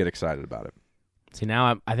feel like you get excited about it. See,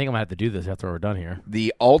 now I think I'm going to have to do this after we're done here.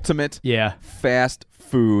 The ultimate fast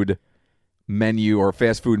food menu or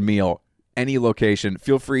fast food meal, any location.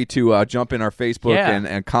 Feel free to jump in our Facebook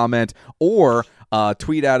and comment or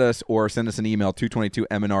tweet at us or send us an email,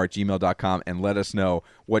 222mnr@gmail.com, and let us know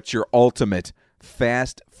what your ultimate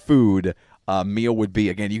fast food meal would be.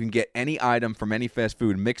 Again, you can get any item from any fast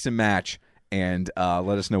food, mix and match, and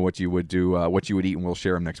let us know what you would do, what you would eat, and we'll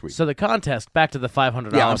share them next week. So the contest, back to the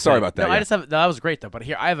 $500. Yeah, I'm sorry about that. No, I just have that was great though. But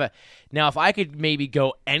here I have now. If I could maybe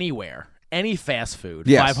go anywhere, any fast food,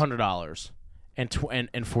 $500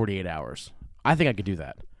 and 48 hours. I think I could do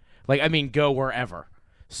that. Like, I mean, go wherever.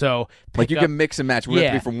 So like you can mix and match. We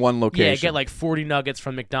have to be from one location. Yeah, get like 40 nuggets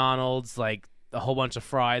from McDonald's, like a whole bunch of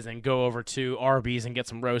fries, and go over to Arby's and get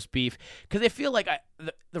some roast beef, because I feel like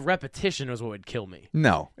the repetition is what would kill me.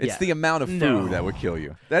 No, it's the amount of food that would kill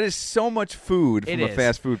you. That is so much food from a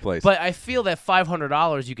fast food place. But I feel that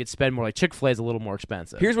 $500 you could spend more. Like Chick-fil-A is a little more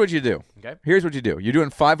expensive. Here's what you do. Okay. Here's what you do. You're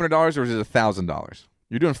doing $500 or is it $1,000?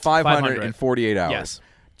 You're doing 500 in 48 hours. Yes.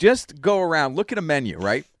 Just go around, look at a menu,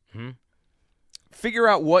 right? Mm-hmm. Figure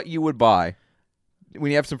out what you would buy when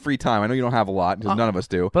you have some free time. I know you don't have a lot, because none of us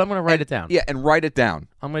do. But I'm going to write it down. Yeah, and write it down.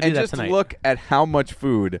 I'm going to do that tonight. And just look at how much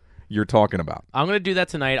food you're talking about. I'm going to do that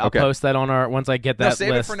tonight. I'll post that on once I get that list.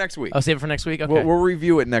 Save it for next week. I'll save it for next week? Okay. We'll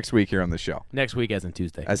review it next week here on the show. Next week as in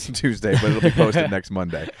Tuesday. As in Tuesday, but it'll be posted next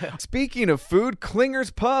Monday. Speaking of food, Clinger's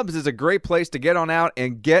Pubs is a great place to get on out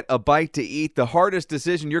and get a bite to eat. The hardest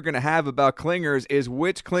decision you're going to have about Clinger's is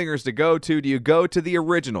which Clinger's to go to. Do you go to the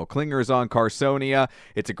original? Clinger's on Carsonia.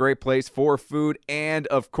 It's a great place for food and,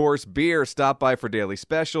 of course, beer. Stop by for daily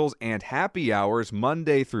specials and happy hours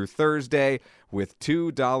Monday through Thursday with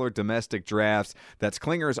 $2 domestic drafts. That's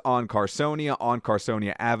Clinger's on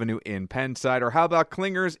Carsonia Avenue in Pennside. Or how about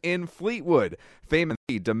Clinger's in Fleetwood? Famous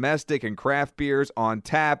domestic and craft beers on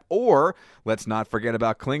tap. Or let's not forget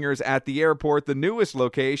about Clinger's at the airport, the newest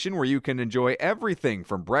location where you can enjoy everything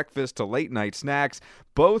from breakfast to late night snacks.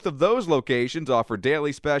 Both of those locations offer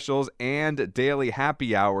daily specials and daily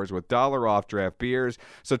happy hours with $1 off draft beers.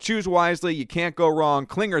 So choose wisely. You can't go wrong.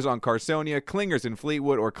 Clinger's on Carsonia, Clinger's in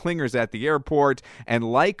Fleetwood, or Clinger's at the airport. And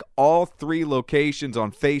like all three locations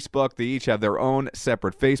on Facebook, they each have their own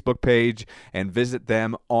separate Facebook page, and visit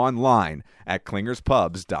them online at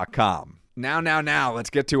clingerspubs.com. Now, let's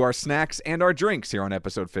get to our snacks and our drinks here on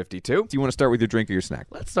episode 52. Do you want to start with your drink or your snack?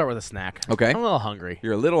 Let's start with a snack. Okay. I'm a little hungry.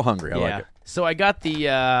 You're a little hungry. I like it. So I got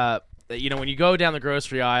the, when you go down the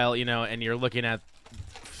grocery aisle, and you're looking at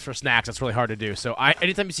for snacks, it's really hard to do. So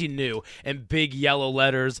anytime you see new and big yellow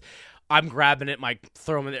letters, I'm grabbing it,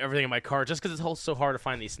 throwing everything in my cart just because it's so hard to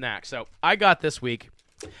find these snacks. So I got this week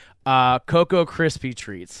Cocoa Crispy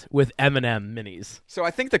Treats with M&M Minis. So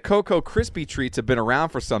I think the Cocoa Crispy Treats have been around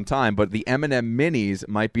for some time, but the M&M Minis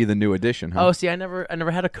might be the new addition, huh? Oh, see, I never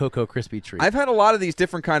had a Cocoa Crispy Treat. I've had a lot of these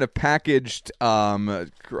different kind of packaged,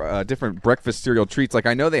 different breakfast cereal treats. Like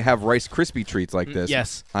I know they have Rice Krispie Treats like this.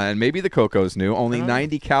 Yes. And maybe the Cocoa's new. Only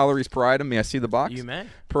 90 calories per item. May I see the box? You may.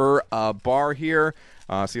 Per bar here.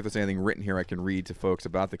 See if there's anything written here I can read to folks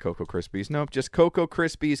about the Cocoa Krispies. Nope, just Cocoa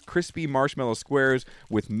Krispies, crispy marshmallow squares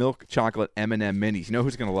with milk chocolate M&M Minis. You know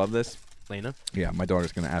who's going to love this? Lena? Yeah, my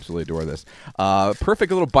daughter's going to absolutely adore this.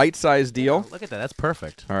 Perfect little bite-sized deal. Oh, look at that. That's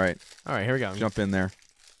perfect. All right, here we go. Jump in there.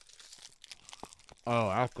 Oh,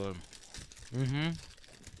 that's good. Mm-hmm.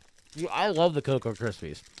 I love the Cocoa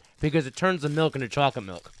Krispies. because it turns the milk into chocolate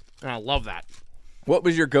milk, and I love that. What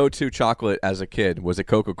was your go-to chocolate as a kid? Was it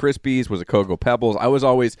Cocoa Krispies? Was it Cocoa Pebbles? I was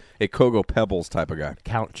always a Cocoa Pebbles type of guy.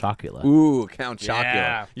 Count Chocula. Ooh, Count Chocula.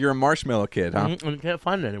 Yeah. You're a marshmallow kid, huh? You can't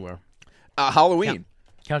find it anywhere. Halloween.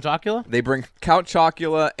 Count Chocula? They bring Count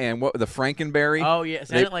Chocula and the Frankenberry. Oh,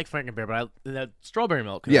 yes. I didn't like Frankenberry, but the strawberry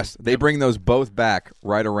milk. Yes, they bring those both back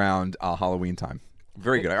right around Halloween time.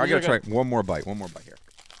 Very good. I got to try one more bite. One more bite here.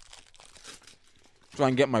 So I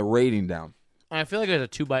can get my rating down. I feel like there's a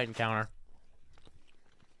 2-bite encounter.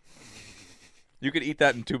 You could eat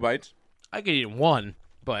that in 2 bites? I could eat one,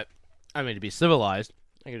 but, I mean, to be civilized,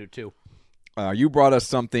 I could do 2. You brought us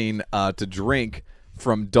something to drink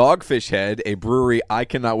from Dogfish Head, a brewery I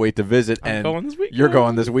cannot wait to visit. I'm going this weekend. You're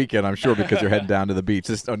going this weekend, I'm sure, because you're heading down to the beach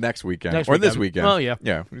next weekend. Next or weekend. this weekend. Oh, yeah.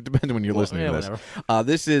 Yeah, it depends when you're listening to this. Whatever.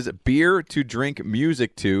 This is Beer to Drink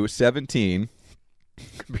Music to 17.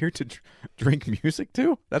 Beer to drink music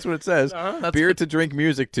to? That's what it says. Beer to drink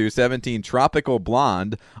music to 17. Tropical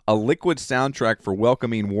Blonde, a liquid soundtrack for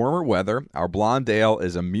welcoming warmer weather. Our blonde ale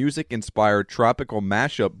is a music-inspired tropical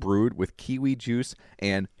mashup brewed with kiwi juice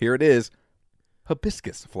and, here it is,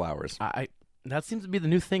 hibiscus flowers. That seems to be the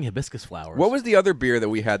new thing, hibiscus flowers. What was the other beer that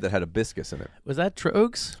we had that had hibiscus in it? Was that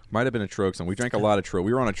Trogs? Might have been a Trogs, and we drank a lot of Trogs.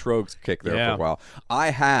 We were on a Trogs kick there for a while. I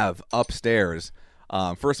have upstairs...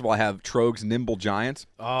 first of all, I have Trogs Nimble Giant.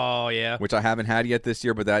 Oh, yeah. Which I haven't had yet this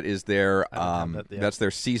year, but that is their that's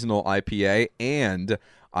their seasonal IPA. And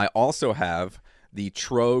I also have the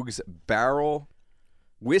Trogs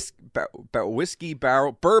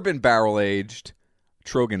Bourbon Barrel Aged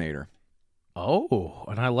Troganator. Oh,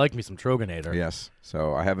 and I like me some Troganator. Yes.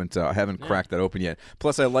 So I haven't cracked that open yet.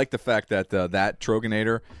 Plus, I like the fact that that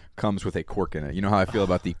Troganator comes with a cork in it. You know how I feel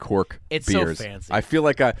about the cork it's beers. So fancy. I feel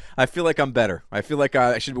like I'm better. I feel like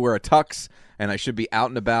I should wear a tux and I should be out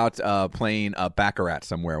and about playing baccarat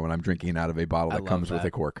somewhere when I'm drinking out of a bottle that comes with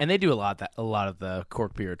a cork. And they do a lot of the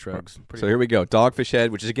cork beer at Trogs. So here we go. Dogfish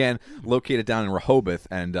Head, which is again located down in Rehoboth,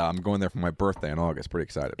 and I'm going there for my birthday in August. Pretty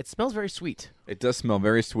excited. It smells very sweet. It does smell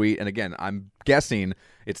very sweet, and again, I'm guessing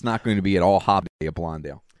it's not going to be at all hoppy a blonde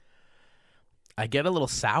ale. I get a little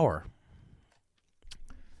sour.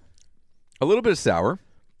 A little bit of sour.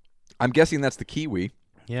 I'm guessing that's the kiwi.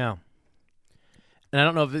 Yeah. And I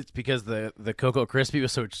don't know if it's because the Cocoa Crispy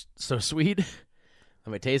was so sweet that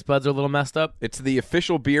my taste buds are a little messed up. It's the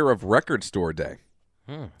official beer of Record Store Day.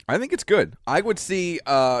 I think it's good. I would see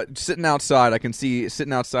sitting outside. I can see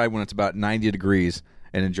sitting outside when it's about 90 degrees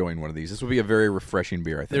and enjoying one of these. This would be a very refreshing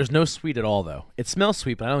beer, I think. There's no sweet at all, though. It smells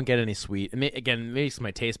sweet, but I don't get any sweet. Again, maybe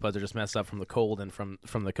my taste buds are just messed up from the cold and from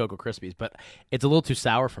the Cocoa Krispies, but it's a little too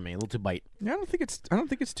sour for me, a little too bite. Yeah, I don't think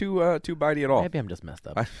it's too bitey at all. Maybe I'm just messed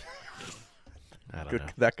up. I don't know.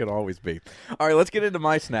 That could always be. All right, let's get into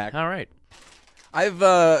my snack. All right. I've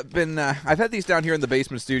had these down here in the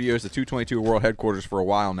basement studios, the 222 World Headquarters, for a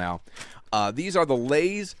while now. These are the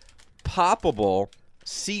Lay's Poppable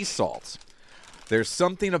Sea Salts. There's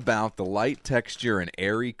something about the light texture and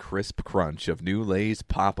airy, crisp crunch of new Lay's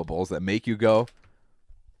Poppables that make you go,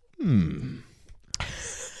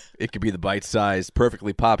 It could be the bite-sized,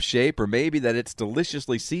 perfectly pop shape, or maybe that it's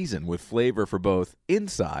deliciously seasoned with flavor for both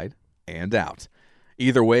inside and out.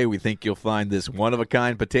 Either way, we think you'll find this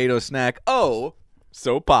one-of-a-kind potato snack so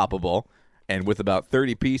poppable, and with about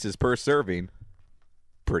 30 pieces per serving,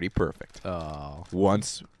 pretty perfect. Oh.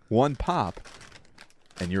 Once one pop,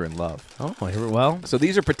 and you're in love. Oh, well. So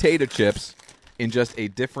these are potato chips in just a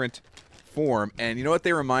different form, and you know what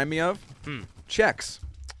they remind me of? Chex.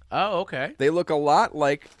 Oh, okay. They look a lot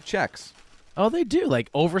like Chex. Oh, they do, like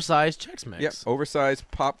oversized Chex Mix. Yep, oversized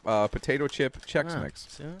potato chip Chex Mix.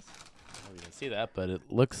 See this? I didn't see that, but it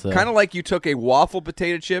looks kind of like you took a waffle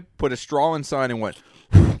potato chip, put a straw inside, and went.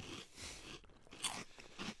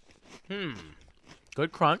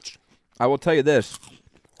 Good crunch. I will tell you this,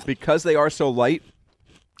 because they are so light,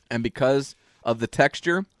 and because of the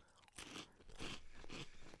texture,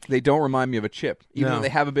 they don't remind me of a chip, even though they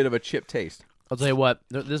have a bit of a chip taste. I'll tell you what,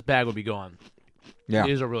 this bag will be gone. Yeah,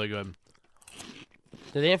 these are really good.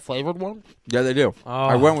 Do they have flavored one? Yeah, they do.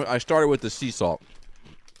 Oh. I started with the sea salt.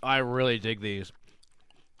 I really dig these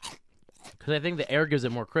because I think the air gives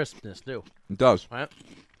it more crispness too. It does. Right?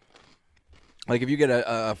 Like if you get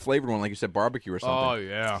a flavored one, like you said, barbecue or something. Oh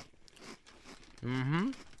yeah.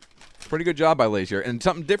 Mm-hmm. Pretty good job by Lay's here, and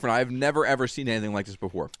something different. I've never ever seen anything like this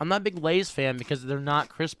before. I'm not a big Lay's fan because they're not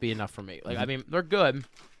crispy enough for me. Like I mean, they're good,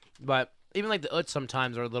 but even like the Utz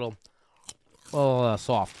sometimes are a little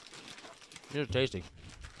soft. These are tasty.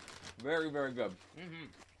 Very, very good. Mm-hmm.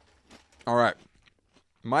 All right.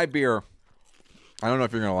 My beer, I don't know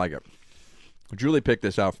if you're going to like it. Julie picked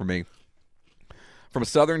this out for me from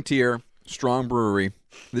Southern Tier, Strong Brewery.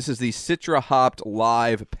 This is the Citra Hopped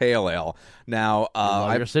Live Pale Ale. Now,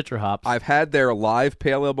 your Citra hops. I've had their live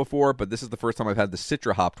Pale Ale before, but this is the first time I've had the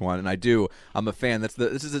Citra Hopped one, and I'm a fan. This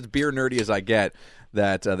is as beer nerdy as I get,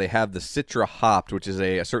 that they have the Citra Hopped, which is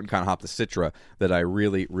a certain kind of hop, the Citra, that I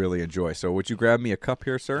really, really enjoy. So would you grab me a cup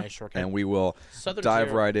here, sir? I sure can. And we will Southern dive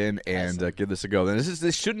Tier. right in and give this a go. Then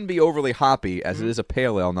this shouldn't be overly hoppy, as it is a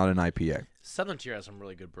Pale Ale, not an IPA. Southern Tier has some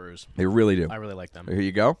really good brews. They really do. I really like them. Here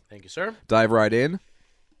you go. Thank you, sir. Dive right in.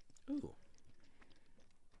 Ooh.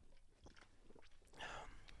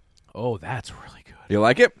 Oh, that's really good. You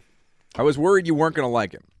like it? I was worried you weren't going to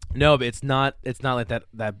like it. No, but it's not like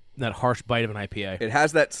that harsh bite of an IPA. It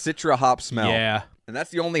has that Citra hop smell. Yeah. And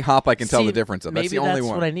that's the only hop I can tell the difference of. That's the only one. Maybe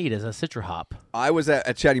that's what I need is a Citra hop. I was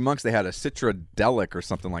at Chatty Monks. They had a Citra Delic or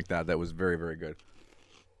something like that was very, very good.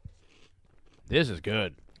 This is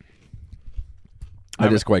good.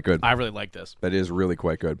 That is quite good. I really like this. That is really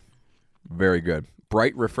quite good. Very good.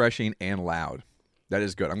 Bright, refreshing, and loud. That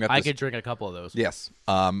is good. I could drink a couple of those. Yes.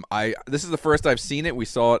 This is the first I've seen it. We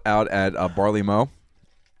saw it out at Barley Mow.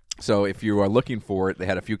 So if you are looking for it, they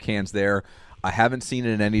had a few cans there. I haven't seen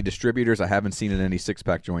it in any distributors. I haven't seen it in any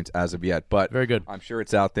six-pack joints as of yet. But very good. I'm sure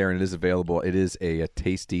it's out there and it is available. It is a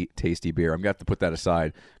tasty, tasty beer. I'm going to have to put that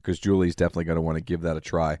aside because Julie's definitely going to want to give that a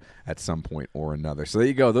try at some point or another. So there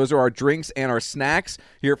you go. Those are our drinks and our snacks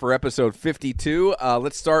here for episode 52.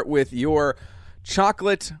 Let's start with your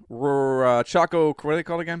chocolate, choco, what are they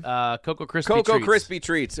called again? Cocoa Crispy Treats. Cocoa Crispy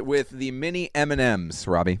Treats with the mini M&Ms,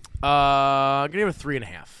 Robbie. I'm going to give it a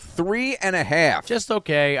 3.5. 3.5. Just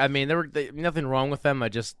okay. I mean, nothing wrong with them. I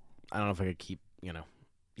don't know if I could keep,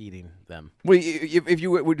 eating them. Well, if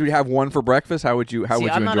you would have one for breakfast, how would you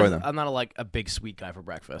enjoy them? I'm not a big sweet guy for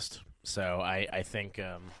breakfast, so I think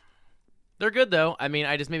they're good though. I mean,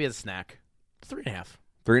 maybe as a snack, 3.5.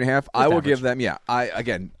 3.5. I will give them. Yeah.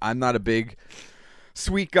 I'm not a big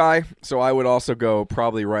sweet guy, so I would also go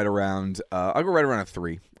probably right around. I'll go right around a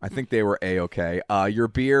 3. I think they were A-okay. Your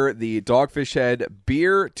beer, the Dogfish Head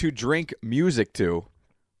Beer to Drink Music To,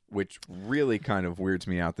 which really kind of weirds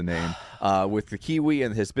me out, the name, with the kiwi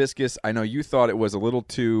and the hibiscus. I know you thought it was a little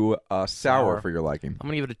too sour for your liking. I'm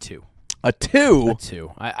going to give it a 2. A 2? A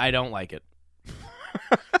 2. I don't like it.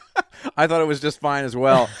 I thought it was just fine as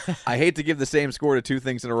well. I hate to give the same score to two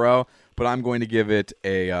things in a row, but I'm going to give it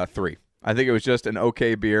a 3. I think it was just an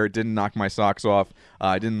okay beer. It didn't knock my socks off.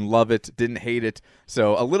 I didn't love it, didn't hate it.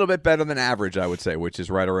 So a little bit better than average, I would say, which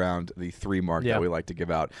is right around the 3 mark that we like to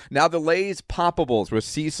give out. Now, the Lay's Poppables with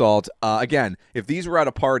sea salt. Again, if these were at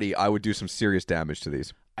a party, I would do some serious damage to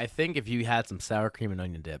these. I think if you had some sour cream and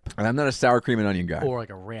onion dip. And I'm not a sour cream and onion guy. Or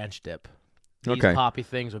like a ranch dip. These poppy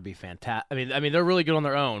things would be fantastic. I mean, they're really good on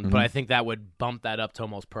their own, but I think that would bump that up to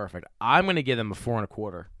almost perfect. I'm going to give them a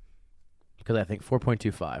 4.25. Because I think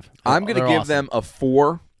 4.25. I'm going to give them a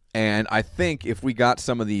 4, and I think if we got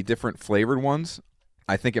some of the different flavored ones,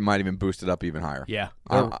 I think it might even boost it up even higher. Yeah,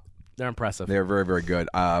 they're impressive. They're very, very good.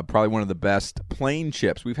 Probably one of the best plain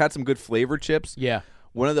chips. We've had some good flavored chips. Yeah.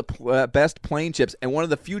 One of the best plain chips, and one of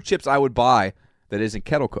the few chips I would buy that isn't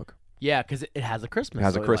kettle cook. Yeah, because it has a crispness. It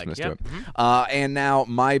has a crispness to it. And now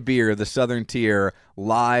my beer, the Southern Tier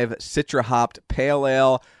Live Citra Hopped Pale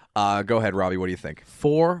Ale. Go ahead, Robbie. What do you think?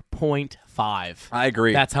 4.5. I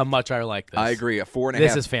agree. That's how much I like this. I agree. A 4.5.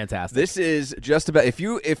 This is fantastic. This is just about if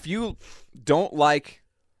you don't like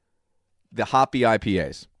the hoppy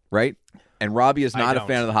IPAs, right? And Robbie is not a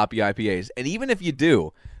fan of the hoppy IPAs. And even if you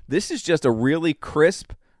do, this is just a really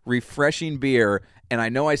crisp, refreshing beer. And I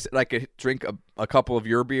know I said I could drink a couple of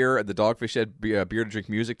your beer at the Dogfish Head beer to drink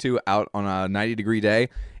music to out on a 90-degree day.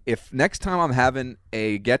 If next time I'm having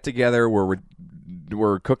a get-together where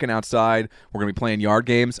we're cooking outside, we're going to be playing yard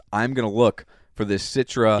games, I'm going to look for this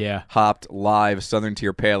Citra Hopped Live Southern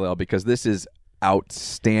Tier Pale Ale because this is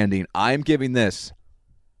outstanding. I'm giving this,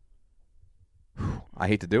 I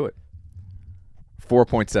hate to do it,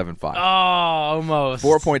 4.75. Oh, almost.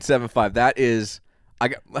 4.75. That is,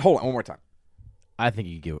 hold on one more time. I think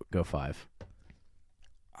you could go 5.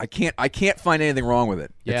 I can't find anything wrong with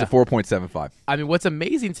it. Yeah. It's a 4.75. I mean, what's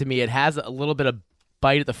amazing to me, it has a little bit of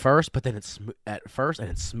bite at the first, but then it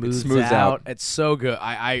smooths out. It's so good.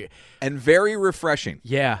 And very refreshing.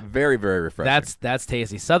 Yeah, very, very refreshing. That's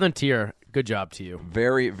tasty. Southern Tier, good job to you.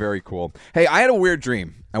 Very, very cool. Hey, I had a weird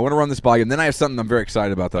dream. I want to run this by you, and then I have something I'm very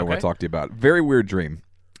excited about that I want to talk to you about. Very weird dream.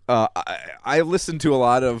 I listen to a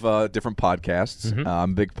lot of different podcasts.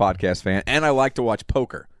 I'm a big podcast fan, and I like to watch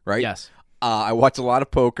poker. Right? Yes. I watch a lot of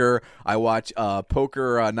poker. I watch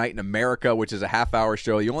Poker Night in America, which is a half-hour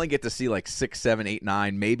show. You only get to see like 6, 7, 8,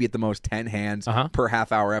 9, maybe at the most 10 hands per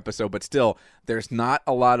half-hour episode. But still, there's not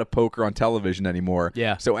a lot of poker on television anymore.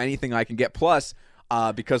 Yeah. So anything I can get. Plus,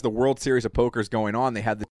 because the World Series of Poker is going on, they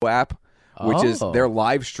have the app, which is they're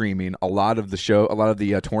live streaming a lot of the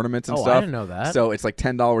tournaments and stuff. I didn't know that. So it's like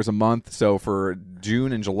 $10 a month. So for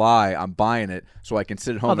June and July, I'm buying it so I can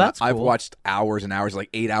sit at home. That's I've cool. watched hours and hours,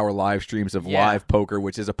 like 8-hour live streams of live poker,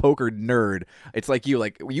 which is a poker nerd. It's like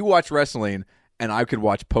you watch wrestling. And I could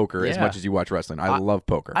watch poker as much as you watch wrestling. I love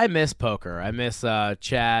poker. I miss poker. I miss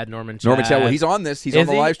Chad, Norman Chad. Norman Chad, well, he's on this. He's on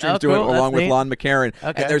the live streams doing it along with Lon McCarran.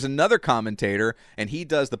 Okay. And there's another commentator, and he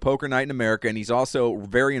does the Poker Night in America, and he's also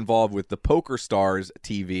very involved with the Poker Stars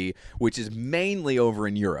TV, which is mainly over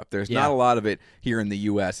in Europe. There's not a lot of it here in the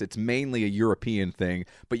U.S. It's mainly a European thing,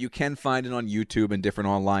 but you can find it on YouTube and different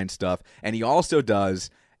online stuff. And he also does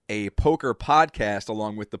a poker podcast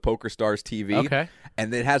along with the Poker Stars TV. Okay.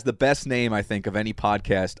 And it has the best name, I think, of any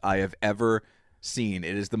podcast I have ever seen.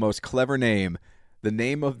 It is the most clever name. The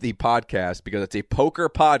name of the podcast, because it's a poker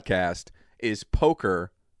podcast, is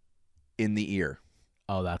Poker in the Ear.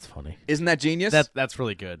 Oh, that's funny. Isn't that genius? That's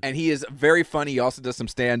really good. And he is very funny. He also does some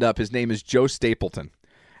stand-up. His name is Joe Stapleton.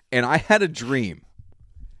 And I had a dream.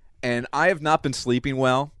 And I have not been sleeping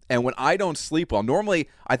well. And when I don't sleep well, normally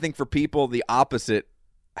I think for people the opposite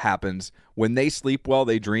happens. When they sleep well,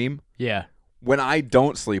 they dream. Yeah. When I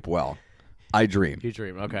don't sleep well, I dream. You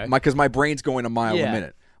dream, okay. Because my brain's going a mile a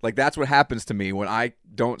minute. Like, that's what happens to me when I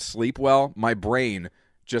don't sleep well. My brain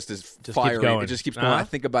just is firing. It just keeps going. I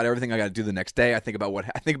think about everything I got to do the next day. I think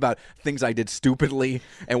about things I did stupidly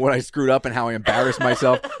and what I screwed up and how I embarrassed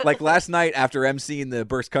myself. Like last night after emceeing the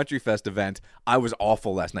Berks Country Fest event, I was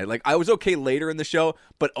awful last night. Like, I was okay later in the show,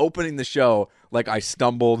 but opening the show, like, I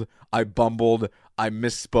stumbled, I bumbled, I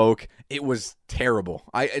misspoke. It was terrible.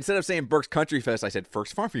 Instead of saying Berks Country Fest, I said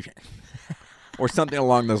First Farm Fest or something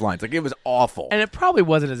along those lines. Like, it was awful. And it probably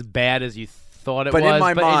wasn't as bad as you thought it was.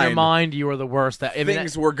 In your mind, you were the worst.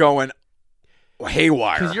 Things were going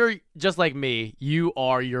haywire. Because you're just like me. You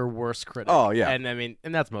are your worst critic. Oh, yeah. And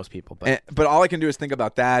and that's most people. But all I can do is think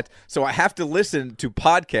about that. So I have to listen to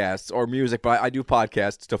podcasts or music, but I do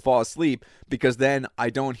podcasts to fall asleep because then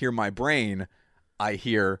I don't hear my brain. I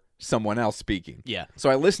hear someone else speaking. Yeah.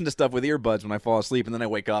 So I listen to stuff with earbuds when I fall asleep, and then I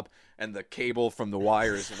wake up, and the cable from the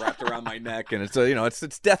wire is wrapped around my neck, and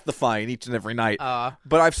it's death-defying each and every night.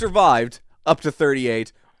 But I've survived up to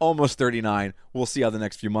 38, almost 39. We'll see how the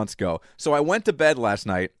next few months go. So I went to bed last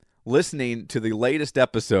night listening to the latest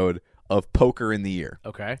episode of Poker in the Ear.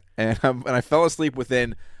 Okay. And I fell asleep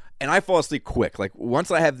and I fall asleep quick. Like,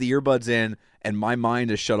 once I have the earbuds in and my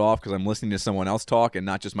mind is shut off because I'm listening to someone else talk and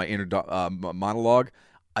not just my inner monologue,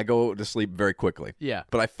 I go to sleep very quickly. Yeah.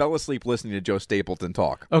 But I fell asleep listening to Joe Stapleton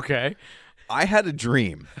talk. Okay. I had a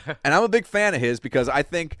dream. And I'm a big fan of his because I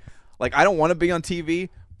think, like, I don't want to be on TV,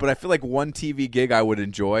 but I feel like one TV gig I would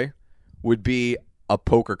enjoy would be a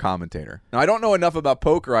poker commentator. Now, I don't know enough about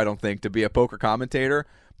poker, I don't think, to be a poker commentator,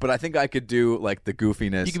 but I think I could do, like, the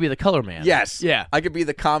goofiness. You could be the color man. Yes. Yeah. I could be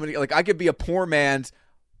the comedy. Like, I could be a poor man's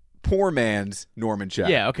Norman Chad.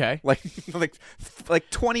 Yeah, okay. Like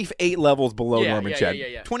 28 levels below Norman Chad.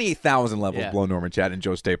 Yeah. 28,000 levels below Norman Chad and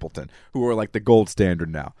Joe Stapleton, who are like the gold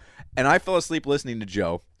standard now. And I fell asleep listening to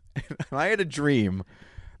Joe, and I had a dream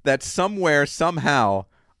that somewhere, somehow,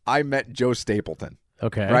 I met Joe Stapleton.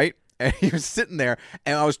 Okay. Right? And he was sitting there,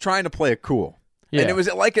 and I was trying to play it cool. Yeah. And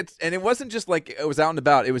it wasn't just like it was out and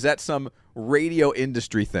about. It was at some radio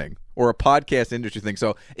industry thing or a podcast industry thing.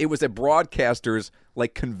 So it was a broadcaster's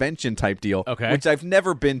like convention type deal, which I've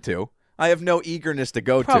never been to. I have no eagerness to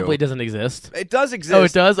go to. Probably doesn't exist. It does exist. Oh,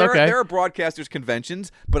 it does? Okay. There are broadcasters'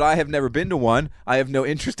 conventions, but I have never been to one. I have no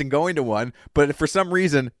interest in going to one. But for some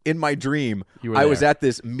reason, in my dream, I was at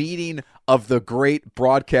this meeting of the great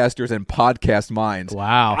broadcasters and podcast minds.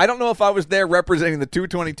 Wow. I don't know if I was there representing the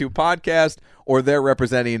 222 podcast or there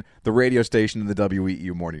representing the radio station and the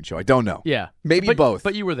WEEU morning show. I don't know. Yeah. Maybe both.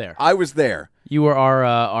 But you were there. I was there. You were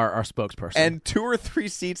our spokesperson. And 2 or 3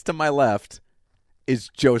 seats to my left is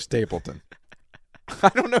Joe Stapleton. I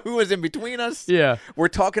don't know who was in between us. Yeah. We're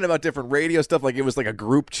talking about different radio stuff like it was like a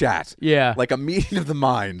group chat. Yeah. Like a meeting of the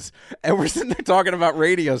minds. And we're sitting there talking about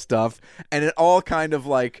radio stuff, and it all kind of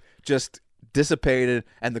like just dissipated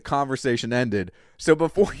and the conversation ended. So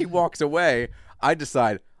before he walks away, I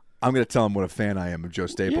decide I'm going to tell him what a fan I am of Joe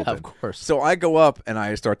Stapleton. Yeah, of course. So I go up and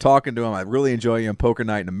I start talking to him. I really enjoy him Poker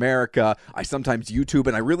Night in America. I sometimes YouTube,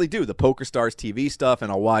 and I really do, the Poker Stars TV stuff,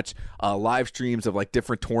 and I'll watch live streams of like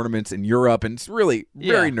different tournaments in Europe, and it's really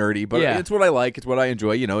very nerdy, but it's what I like. It's what I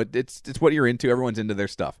enjoy. You know, it's what you're into. Everyone's into their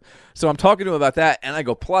stuff. So I'm talking to him about that, and I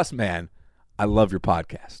go, plus, man, I love your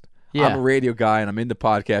podcast. Yeah. I'm a radio guy, and I'm into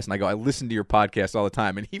podcasts, and I go, I listen to your podcast all the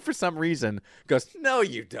time. And he, for some reason, goes, no,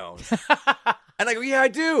 you don't. And I go, yeah, I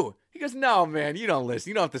do. He goes, no, man, you don't listen.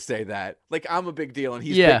 You don't have to say that. Like, I'm a big deal. And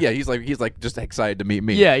he's he's like just excited to meet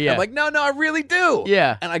me. Yeah, yeah. I'm like, no, I really do.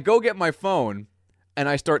 Yeah. And I go get my phone, and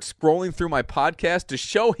I start scrolling through my podcast to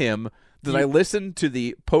show him that I listen to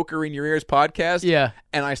the Poker in Your Ears podcast. Yeah.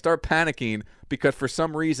 And I start panicking because for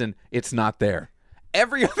some reason it's not there.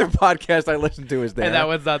 Every other podcast I listen to is there. And that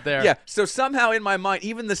one's not there. Yeah. So somehow in my mind,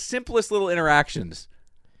 even the simplest little interactions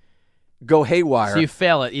go haywire. So you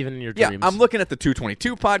fail it even in your dreams. Yeah, I'm looking at the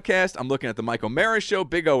 222 podcast. I'm looking at the Mike O'Mara show,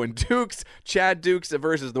 Big O and Dukes, Chad Dukes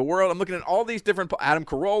versus the World. I'm looking at all these different, Adam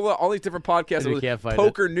Carolla, all these different podcasts.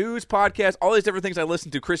 Poker News podcast, all these different things I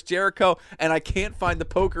listen to, Chris Jericho, and I can't find the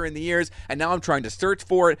Poker in the Ears, and now I'm trying to search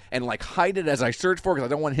for it and like hide it as I search for it because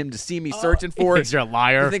I don't want him to see me searching for it. You're a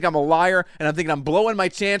liar. I think I'm a liar, and I'm thinking I'm blowing my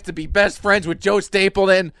chance to be best friends with Joe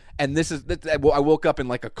Stapleton. And I woke up in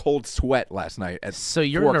like a cold sweat last night. So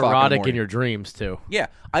you're neurotic in your dreams too. Yeah,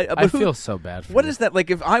 I feel so bad for What you. is that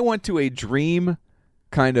like? If I went to a dream,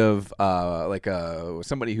 kind of like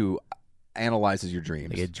somebody who analyzes your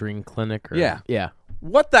dreams, like a dream clinic, or yeah.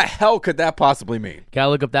 What the hell could that possibly mean? Gotta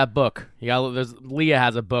look up that book. Leah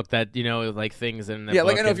has a book that like things in. Yeah,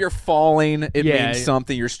 like I know if you're falling, it means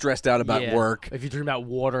something. You're stressed out about work. If you dream about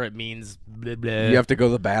water, it means blah, blah. You have to go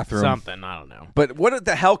to the bathroom. Something, I don't know. But what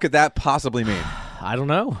the hell could that possibly mean? I don't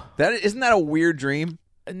know. Isn't that a weird dream?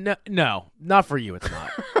 No, not for you. It's not.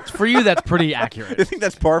 For you, that's pretty accurate. You think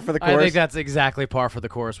that's par for the course? I think that's exactly par for the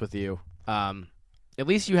course with you. At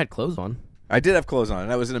least you had clothes on. I did have clothes on,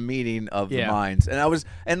 and I was in a meeting of the minds,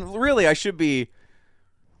 and really I should be,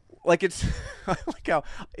 like it's, like how,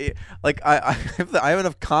 like I have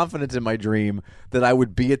enough confidence in my dream that I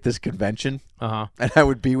would be at this convention, and I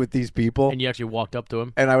would be with these people, and you actually walked up to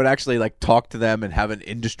them, and I would actually like talk to them and have an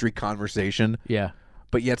industry conversation,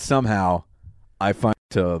 but yet somehow I find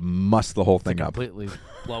to muss the whole thing up, completely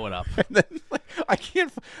blow it up. And then, like, I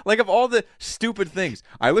can't, like, of all the stupid things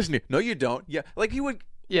I listen to, no, you don't, like he would.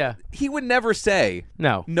 Yeah. He would never say,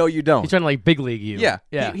 no, you don't. He's trying to like big league you.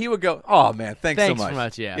 Yeah. He would go, oh, man, thanks so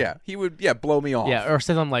much. Yeah. Yeah. He would, blow me off. Yeah. Or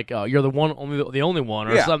say something like, oh, you're the only one,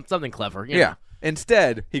 or something clever. You know?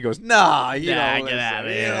 Instead, he goes, nah, you don't get listen. out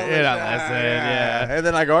of here. You don't listen. Yeah. And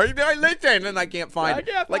then I go, I listen, and I can't find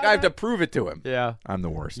it. Like, I have to prove it to him. Yeah. I'm the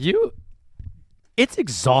worst. It's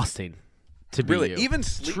exhausting to be really, you. even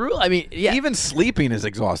True. I mean, yeah. Even sleeping is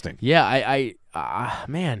exhausting. Yeah.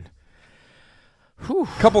 Man. Whew.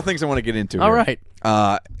 Couple things I want to get into. All right.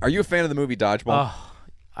 Are you a fan of the movie Dodgeball?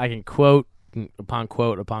 I can quote upon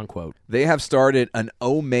quote upon quote. They have started an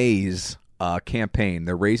Omaze campaign.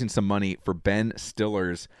 They're raising some money for Ben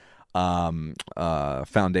Stiller's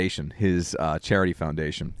foundation, his charity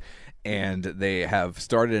foundation. And they have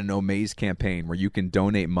started an Omaze campaign where you can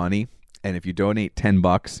donate money. And if you donate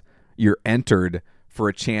 $10, you're entered for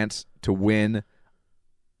a chance to win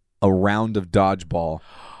a round of dodgeball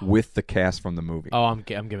with the cast from the movie. Oh, I'm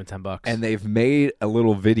giving $10. And they've made a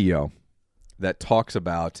little video that talks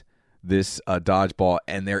about this dodgeball,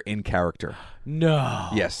 and they're in character. No.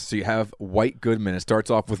 Yes. So you have White Goodman. It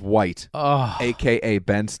starts off with White, a.k.a.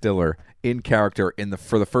 Ben Stiller, in character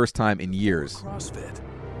for the first time in years. CrossFit.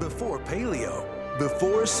 Before paleo,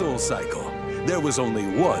 before Soul Cycle, there was only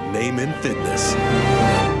one name in fitness.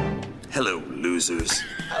 Hello, losers.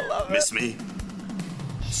 I love it. Miss me?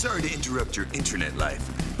 Sorry to interrupt your internet life,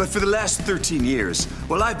 but for the last 13 years,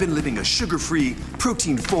 while I've been living a sugar-free,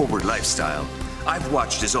 protein-forward lifestyle, I've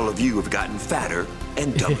watched as all of you have gotten fatter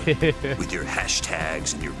and dumber with your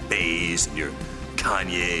hashtags and your bays and your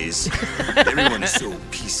Kanyes. Everyone is so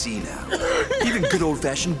PC now. Even good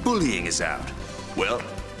old-fashioned bullying is out. Well,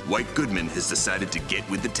 White Goodman has decided to get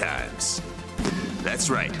with the times.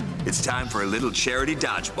 That's right. It's time for a little charity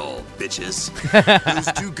dodgeball, bitches. Those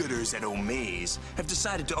do-gooders at Omaze have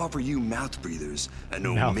decided to offer you mouth breathers an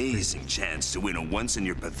amazing chance to win a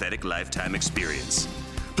once-in-your-pathetic-lifetime experience.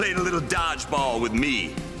 Playing a little dodgeball with me,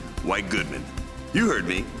 White Goodman. You heard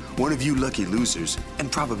me. One of you lucky losers,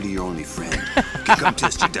 and probably your only friend, can come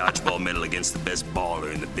test your dodgeball medal against the best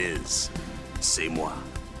baller in the biz. C'est moi.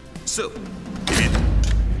 So,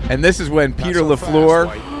 and this is when Peter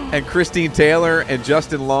LaFleur and Christine Taylor and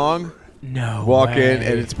Justin Long No walk way. in,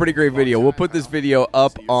 and it's a pretty great video. We'll put this video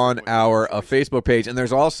up on our Facebook page, and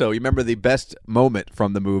there's also, you remember the best moment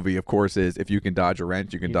from the movie, of course, is if you can dodge a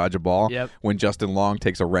wrench, you can dodge a ball. Yep. When Justin Long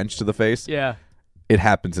takes a wrench to the face. Yeah. It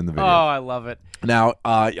happens in the video. Oh, I love it. Now,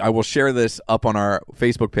 I will share this up on our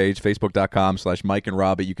Facebook page, facebook.com/Mike and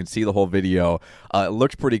Robbie. You can see the whole video. It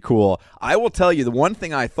looks pretty cool. I will tell you the one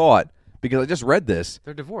thing I thought, because I just read this.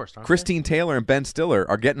 They're divorced, aren't Christine Taylor and Ben Stiller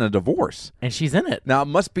are getting a divorce. And she's in it. Now, it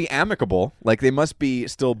must be amicable. Like, they must be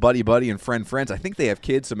still buddy-buddy and friends. I think they have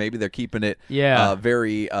kids, so maybe they're keeping it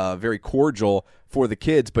very cordial for the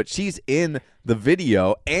kids. But she's in the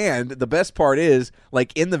video, and the best part is,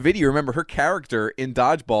 like, in the video, remember, her character in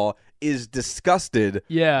Dodgeball is disgusted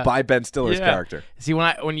by Ben Stiller's character. See,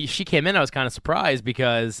 when she came in, I was kind of surprised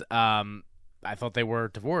because I thought they were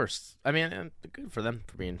divorced. I mean, good for them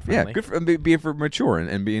for being friendly. Yeah, good for being mature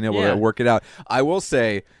and being able to work it out. I will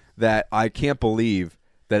say that I can't believe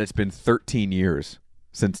that it's been 13 years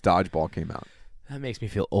since Dodgeball came out. That makes me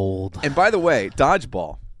feel old. And by the way,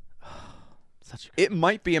 Dodgeball, it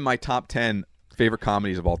might be in my top 10 favorite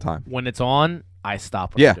comedies of all time. When it's on, I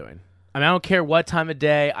stop what I'm doing. I mean, I don't care what time of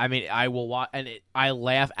day. I mean, I will watch, and I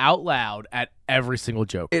laugh out loud at every single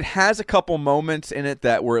joke. It has a couple moments in it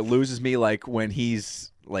where it loses me, like when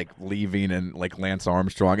he's like leaving and like Lance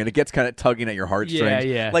Armstrong, and it gets kind of tugging at your heartstrings.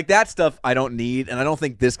 Yeah. Like that stuff I don't need, and I don't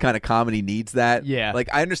think this kind of comedy needs that. Yeah. Like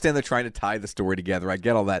I understand they're trying to tie the story together. I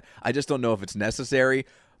get all that. I just don't know if it's necessary.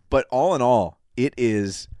 But all in all, it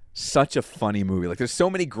is such a funny movie. Like there's so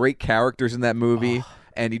many great characters in that movie.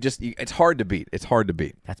 And it's hard to beat. It's hard to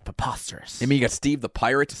beat. That's preposterous. I mean, you got Steve the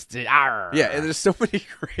Pirate. Arr. Yeah, and there's so many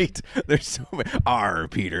great. There's so many. Arr,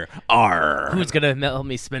 Peter. Arr. Who's gonna help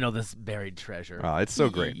me spin all this buried treasure? Oh, it's so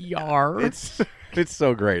great. Yar. It's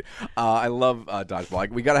so great. I love Dodgeball.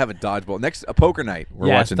 We got to have a Dodgeball. Next, a poker night. We're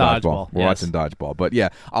watching Dodgeball. We're watching Dodgeball. But yeah,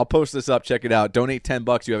 I'll post this up. Check it out. Donate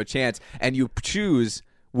 $10. You have a chance. And you choose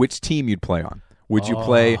which team you'd play on. Would you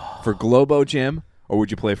play for Globo Gym or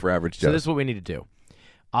would you play for Average Joe? So this is what we need to do.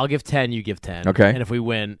 I'll give 10, you give 10. Okay. And if we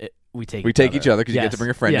win, we take each other because you get to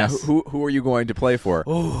bring a friend. Yes. Now, who are you going to play for?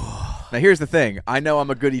 Now, here's the thing. I know I'm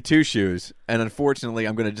a goody two-shoes, and unfortunately,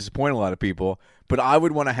 I'm going to disappoint a lot of people, but I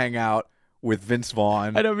would want to hang out with Vince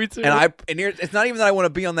Vaughn. I know, me too. And it's not even that I want to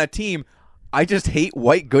be on that team. I just hate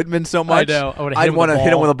White Goodman so much. I know. I'd want to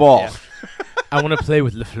hit him with a ball. Yeah. I want to play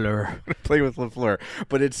with LaFleur.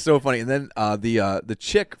 But it's so funny. And then the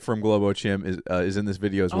chick from Globo Gym is in this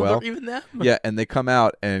video as well. Even that? Yeah, and they come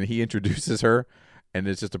out and he introduces her, and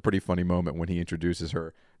it's just a pretty funny moment when he introduces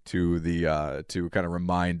her to the to kind of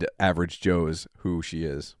remind Average Joes who she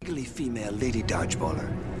is. Legally female lady dodgeballer,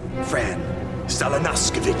 Fran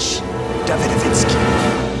Stalanoskovich Davidovitsky.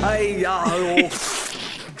 I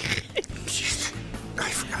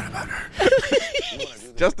forgot about her.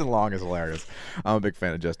 Justin Long is hilarious. I'm a big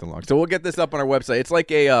fan of Justin Long. So we'll get this up on our website. It's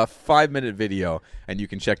like a 5-minute video, and you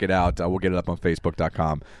can check it out. We'll get it up on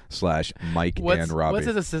Facebook.com/Mike and Robbie. What's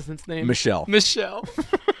his assistant's name? Michelle. Michelle.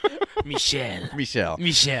 My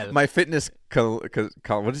fitness. What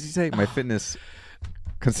does he say? My fitness.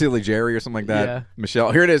 Conciliary or something like that. Yeah.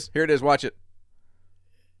 Michelle. Here it is. Watch it.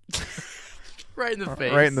 Right in the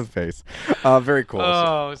face. Right in the face. Very cool.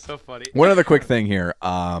 Oh, so funny. One other quick thing here.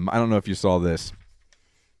 I don't know if you saw this.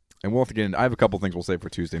 And we'll have to get in. I have a couple things we'll say for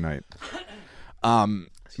Tuesday night.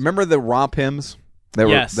 Remember the romp hymns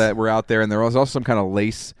that were out there? And there was also some kind of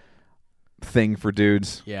lace thing for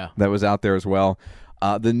dudes that was out there as well.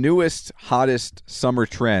 The newest, hottest summer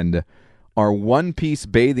trend are one-piece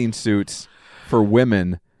bathing suits for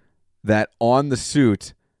women that on the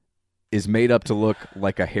suit is made up to look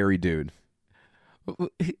like a hairy dude.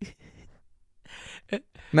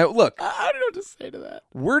 Now, look. I don't know what to say to that.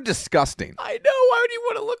 We're disgusting. I know. Why would you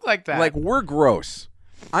want to look like that? Like, we're gross.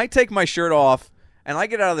 I take my shirt off, and I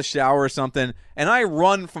get out of the shower or something, and I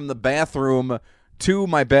run from the bathroom to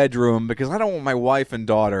my bedroom because I don't want my wife and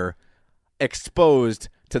daughter exposed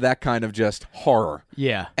to that kind of just horror.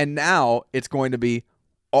 Yeah. And now it's going to be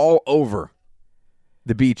all over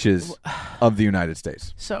the beaches of the United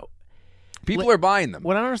States. So people are buying them.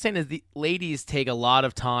 What I don't understand is the ladies take a lot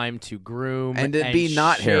of time to groom and to be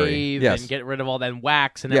not hairy, and get rid of all that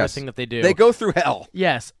wax and everything that they do. They go through hell.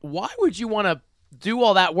 Yes. Why would you want to do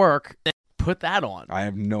all that work and put that on? I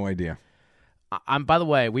have no idea. By the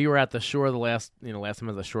way, we were at the shore last time I was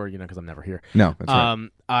at the shore, because I'm never here. No, that's right.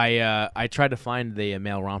 I tried to find the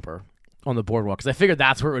male romper on the boardwalk because I figured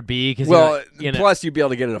that's where it would be. Cause, plus you'd be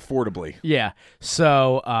able to get it affordably. Yeah.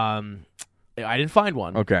 So I didn't find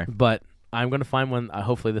one. Okay. But I'm going to find one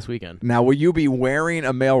hopefully this weekend. Now, will you be wearing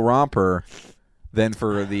a male romper then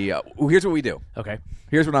for the here's what we do. Okay.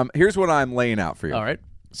 Here's what I'm laying out for you. All right.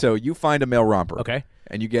 So you find a male romper. Okay.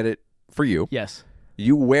 And you get it for you. Yes.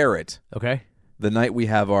 You wear it. Okay. The night we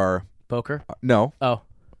have our... Poker? No. Oh.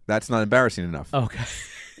 That's not embarrassing enough. Okay.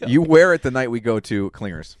 You wear it the night we go to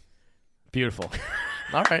Klingers. Beautiful.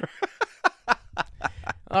 All right.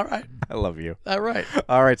 All right. I love you. All right.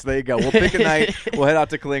 All right, so there you go. We'll pick a night. We'll head out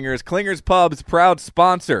to Klingers. Klingers Pubs, proud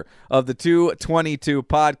sponsor of the 222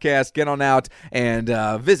 podcast. Get on out and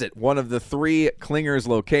visit one of the 3 Klingers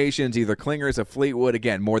locations, either Klingers of Fleetwood.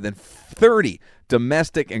 Again, more than 30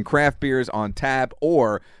 domestic and craft beers on tap,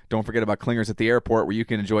 or don't forget about Klingers at the airport, where you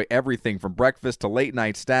can enjoy everything from breakfast to late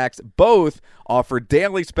night stacks. Both offer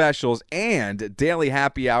daily specials and daily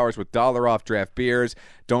happy hours with $1 off draft beers.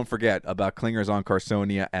 Don't forget about Klingers on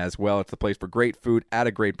Carsonia as well. It's the place for great food at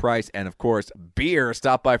a great price, and of course, beer.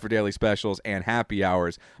 Stop by for daily specials and happy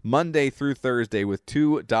hours Monday through Thursday with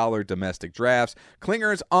 $2 domestic drafts.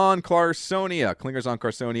 Klingers on Carsonia. Klingers on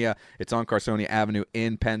Carsonia. It's on Carsonia Avenue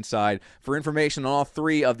in Pennside. For information on all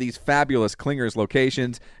 3 of these fabulous Klingers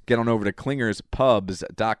locations, get on over to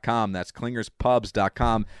klingerspubs.com. That's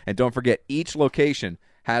klingerspubs.com. And don't forget, each location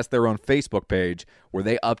has their own Facebook page where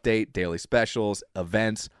they update daily specials,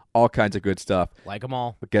 events, all kinds of good stuff. Like them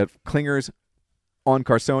all. Get Klingers on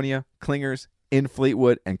Carsonia, Klingers in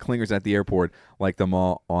Fleetwood, and Klingers at the airport. Like them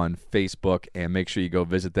all on Facebook, and make sure you go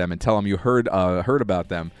visit them and tell them you heard about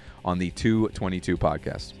them on the 222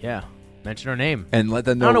 podcast. Yeah. Mention her name. And let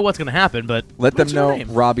them know. I don't know what's going to happen, but let them know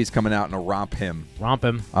Robbie's coming out and a romp him. Romp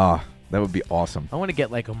him. That would be awesome. I want to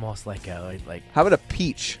get almost like a How about a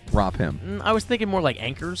peach romp him? I was thinking more like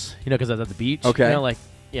anchors, because I was at the beach. Okay. Like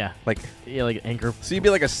anchor. So you'd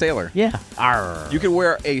be like a sailor. Yeah. Arr. You could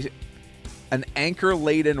wear an anchor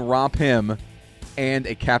laden romp him and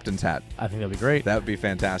a captain's hat. I think that'd be great. That would be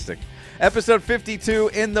fantastic. Episode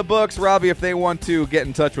 52 in the books. Robbie, if they want to get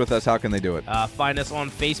in touch with us, how can they do it? Find us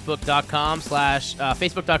on Facebook.com/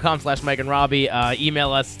 Mike and Robbie.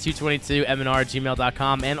 Email us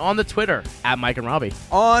 222mnr@gmail.com, and on the Twitter @Mike and Robbie.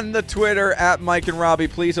 On the Twitter @Mike and Robbie.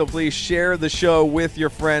 Please share the show with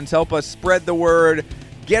your friends. Help us spread the word.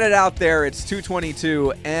 Get it out there. It's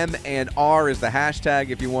 222 M&R is the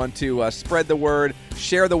hashtag if you want to spread the word.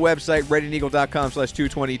 Share the website,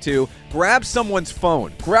 readyneagle.com/222. Grab someone's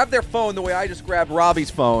phone. Grab their phone the way I just grabbed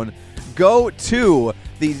Robbie's phone. Go to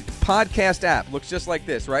the podcast app. Looks just like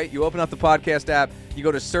this, right? You open up the podcast app. You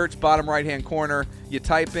go to search, bottom right-hand corner. You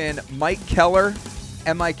type in Mike Keller,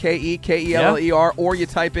 MikeKeller, or you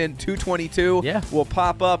type in 222. Yeah. Will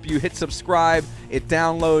pop up. You hit subscribe. It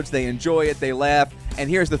downloads. They enjoy it. They laugh. And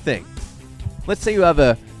here's the thing. Let's say you have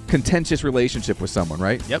a contentious relationship with someone,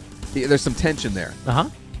 right? Yep. There's some tension there. Uh-huh.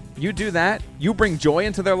 You do that. You bring joy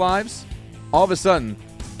into their lives. All of a sudden,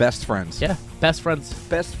 best friends. Yeah. Best friends.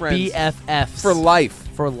 Best friends. BFFs. For life.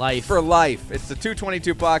 For life. For life. It's the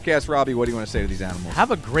 222 podcast. Robbie, what do you want to say to these animals?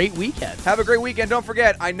 Have a great weekend. Have a great weekend. Don't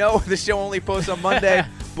forget, I know the show only posts on Monday,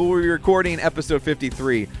 but we'll be recording episode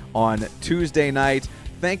 53 on Tuesday night.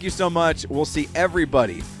 Thank you so much. We'll see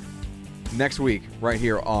everybody next week right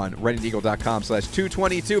here on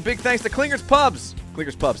readyneagle.com/222. Big thanks to Klingers Pubs,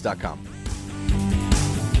 klingerspubs.com.